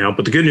listening right now.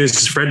 But the good news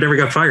is Fred never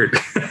got fired.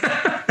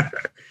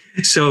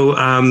 So,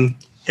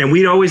 and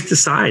we'd always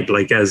decide,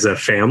 as a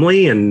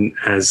family and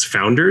as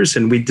founders,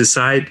 and we'd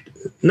decide,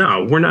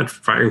 no, we're not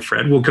firing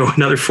Fred. We'll go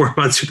another 4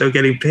 months without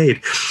getting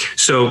paid.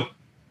 So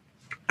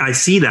I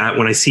see that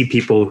when I see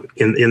people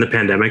in the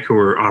pandemic who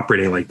are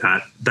operating like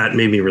that, that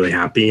made me really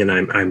happy. And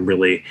I'm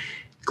really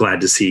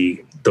glad to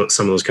see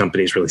some of those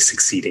companies really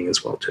succeeding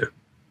as well, too.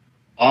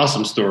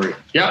 Awesome story.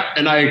 Yeah.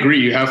 And I agree.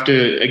 You have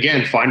to,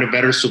 again, find a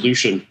better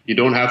solution. You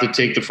don't have to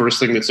take the first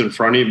thing that's in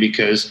front of you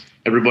because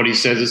everybody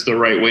says it's the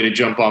right way to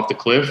jump off the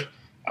cliff.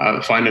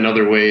 Find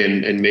another way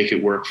and make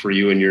it work for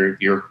you and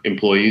your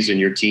employees and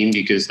your team,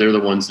 because they're the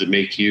ones that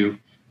make you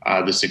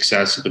the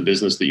success of the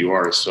business that you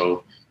are.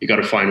 So you got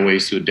to find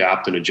ways to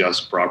adapt and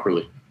adjust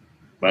properly.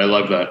 But I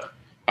love that.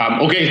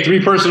 Okay,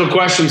 3 personal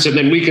questions and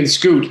then we can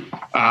scoot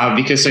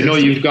because I know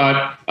you've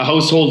got a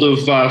household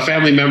of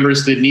family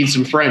members that need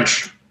some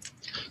French.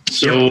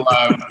 So,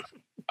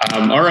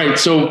 all right.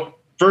 So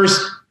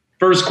first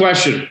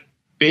question,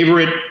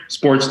 favorite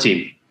sports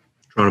team?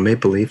 Toronto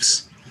Maple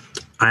Leafs.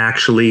 I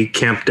actually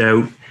camped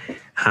out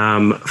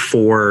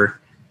for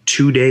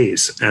 2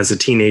 days as a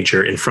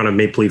teenager in front of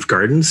Maple Leaf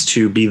Gardens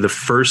to be the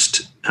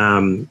first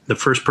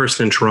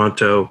person in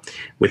Toronto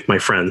with my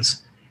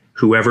friends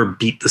whoever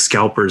beat the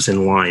scalpers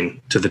in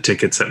line to the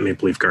tickets at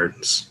Maple Leaf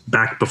Gardens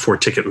back before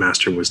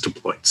Ticketmaster was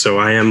deployed. So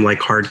I am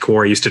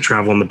hardcore. I used to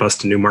travel on the bus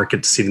to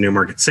Newmarket to see the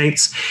Newmarket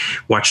Saints,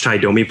 watch Ty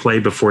Domi play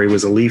before he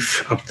was a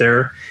Leaf up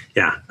there.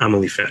 Yeah, I'm a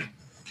Leaf fan.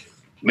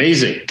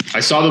 Amazing.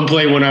 I saw them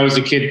play when I was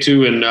a kid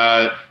too. And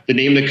the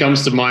name that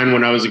comes to mind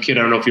when I was a kid,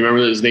 I don't know if you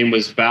remember, his name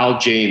was Val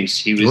James.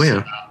 He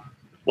was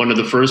one of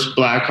the first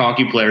black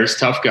hockey players,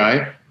 tough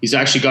guy. He's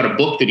actually got a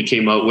book that he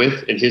came out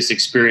with and his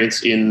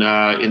experience in the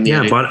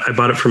NHL. I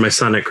bought it for my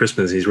son at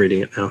Christmas. He's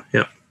reading it now.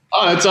 Yeah.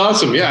 Oh, that's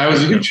awesome. Yeah, I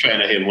was a huge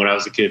fan of him when I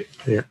was a kid.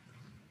 Yeah.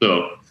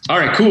 So, all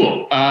right,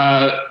 cool.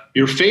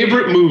 Your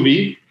favorite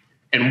movie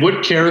and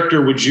what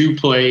character would you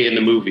play in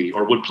the movie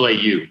or would play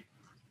you?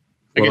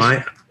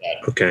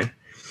 Okay.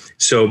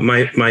 So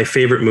my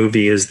favorite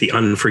movie is The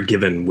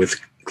Unforgiven with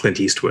Clint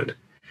Eastwood.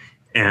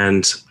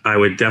 And I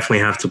would definitely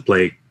have to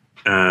play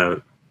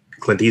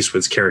Clint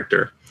Eastwood's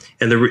character.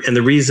 And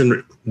the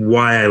reason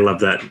why I love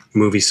that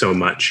movie so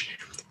much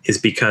is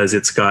because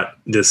it's got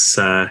this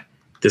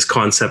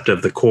concept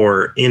of the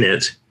core in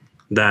it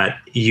that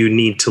you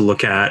need to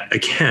look at,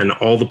 again,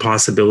 all the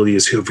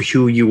possibilities of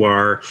who you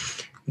are,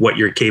 what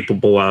you're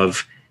capable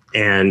of,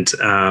 and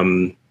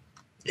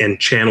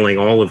channeling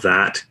all of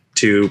that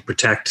to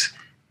protect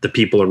the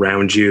people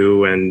around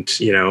you and,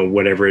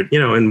 whatever,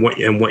 and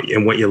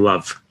what you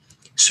love.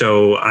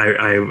 So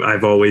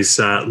I've always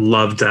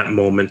loved that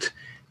moment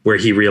where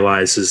he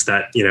realizes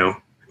that,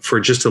 for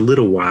just a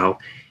little while,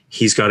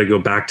 he's got to go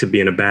back to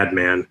being a bad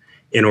man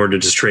in order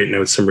to straighten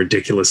out some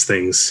ridiculous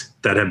things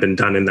that have been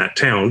done in that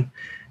town.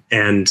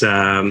 And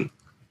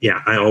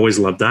I always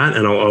love that.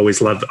 And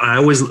I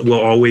will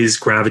always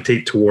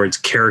gravitate towards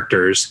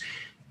characters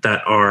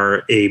that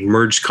are a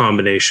merged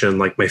combination.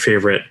 Like my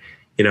favorite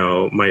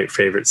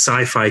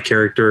sci-fi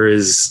character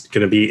is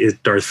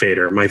Darth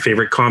Vader. My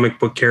favorite comic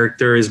book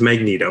character is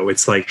Magneto.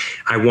 It's like,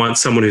 I want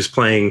someone who's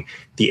playing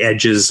the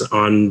edges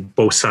on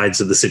both sides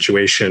of the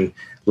situation,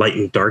 light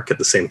and dark at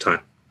the same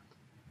time.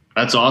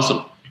 That's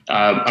awesome.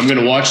 I'm going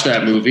to watch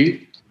that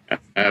movie.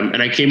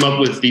 And I came up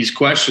with these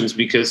questions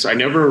because at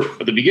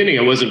the beginning,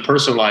 I wasn't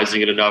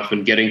personalizing it enough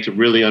and getting to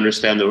really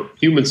understand the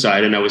human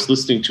side. And I was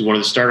listening to one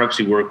of the startups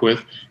you work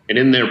with, and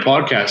in their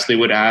podcast, they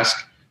would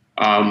ask,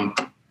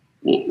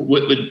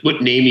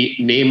 what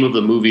name of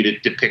the movie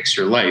that depicts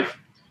your life?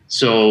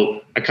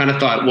 So I kind of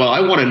thought, well, I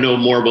want to know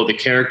more about the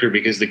character,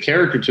 because the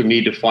character to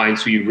me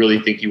defines who you really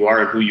think you are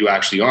and who you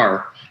actually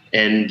are.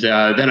 And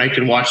then I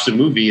can watch the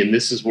movie, and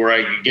this is where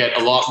I get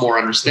a lot more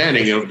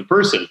understanding of the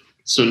person.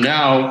 So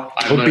now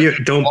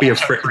don't be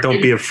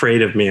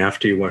afraid of me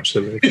after you watch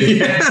the movie.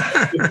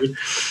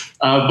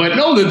 But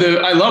no,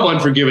 I love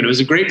Unforgiven. It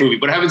was a great movie,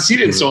 but I haven't seen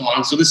it in so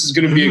long. So this is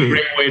going to be a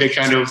great way to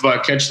kind of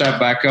catch that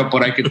back up.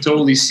 But I could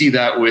totally see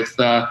that with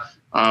the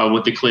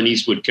Clint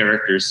Eastwood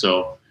character.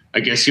 So I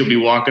guess you'll be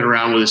walking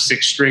around with a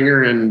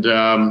 6-stringer and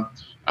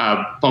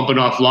pumping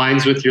off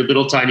lines with your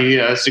little tiny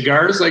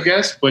cigars, I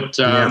guess. But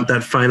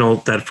that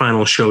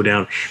final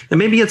showdown, and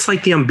maybe it's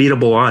like the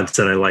unbeatable odds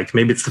that I like.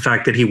 Maybe it's the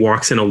fact that he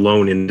walks in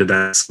alone into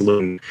that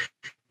saloon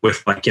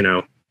with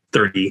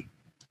 30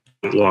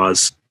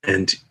 laws,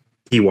 and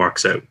he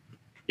walks out.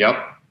 Yep,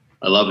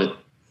 I love it.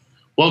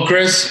 Well,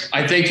 Chris,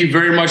 I thank you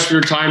very much for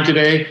your time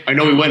today. I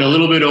know we went a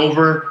little bit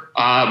over.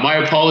 My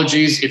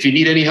apologies. If you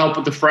need any help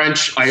with the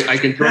French, I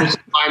can throw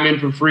some time in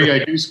for free.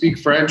 I do speak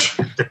French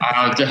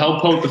to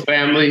help out the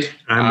family.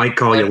 I might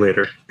call you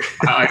later.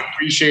 I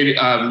appreciate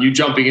you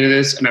jumping into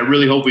this, and I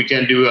really hope we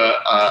can do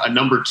a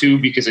number 2,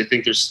 because I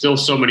think there's still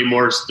so many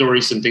more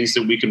stories and things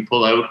that we can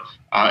pull out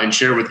and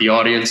share with the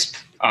audience.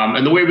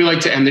 And the way we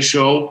like to end the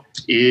show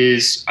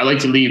is I like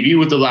to leave you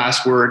with the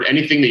last word.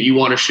 Anything that you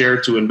want to share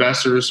to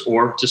investors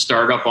or to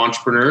startup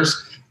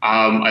entrepreneurs,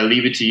 I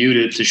leave it to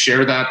you to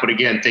share that. But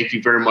again, thank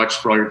you very much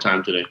for all your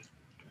time today.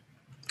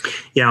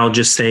 Yeah, I'll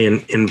just say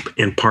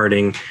in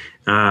parting,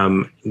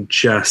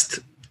 just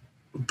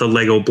the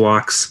Lego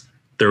blocks.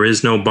 There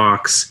is no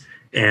box.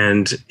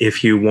 And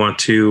if you want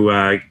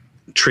to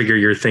trigger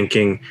your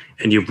thinking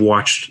and you've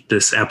watched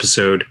this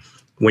episode,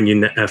 when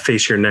you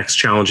face your next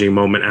challenging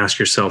moment, ask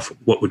yourself,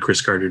 what would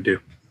Chris Carter do?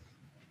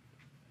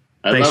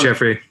 Thanks,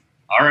 Jeffrey.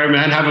 All right,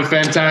 man. Have a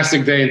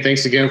fantastic day. And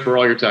thanks again for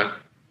all your time.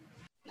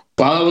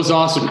 Wow, that was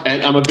awesome.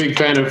 And I'm a big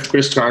fan of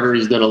Chris Carter.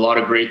 He's done a lot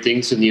of great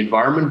things in the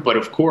environment. But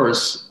of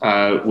course,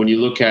 when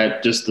you look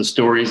at just the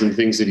stories and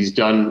things that he's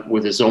done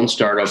with his own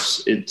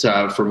startups,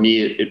 for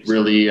me, it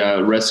really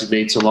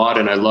resonates a lot.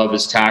 And I love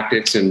his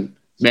tactics. And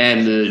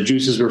man, the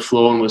juices were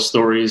flowing with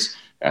stories.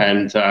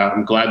 And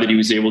I'm glad that he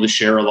was able to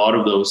share a lot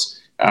of those.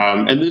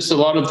 And there's a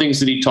lot of things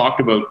that he talked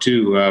about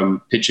too,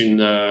 pitching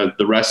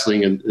the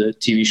wrestling and the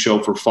TV show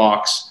for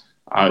Fox,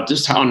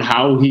 just on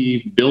how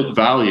he built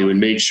value and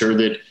made sure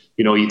that,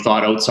 he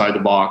thought outside the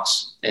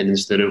box and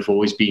instead of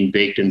always being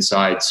baked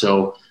inside.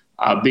 So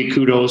big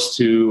kudos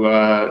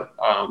to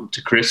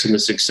Chris and the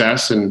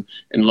success and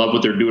love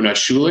what they're doing at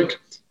Schulich.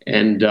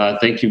 And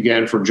thank you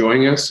again for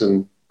joining us,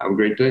 and have a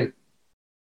great day.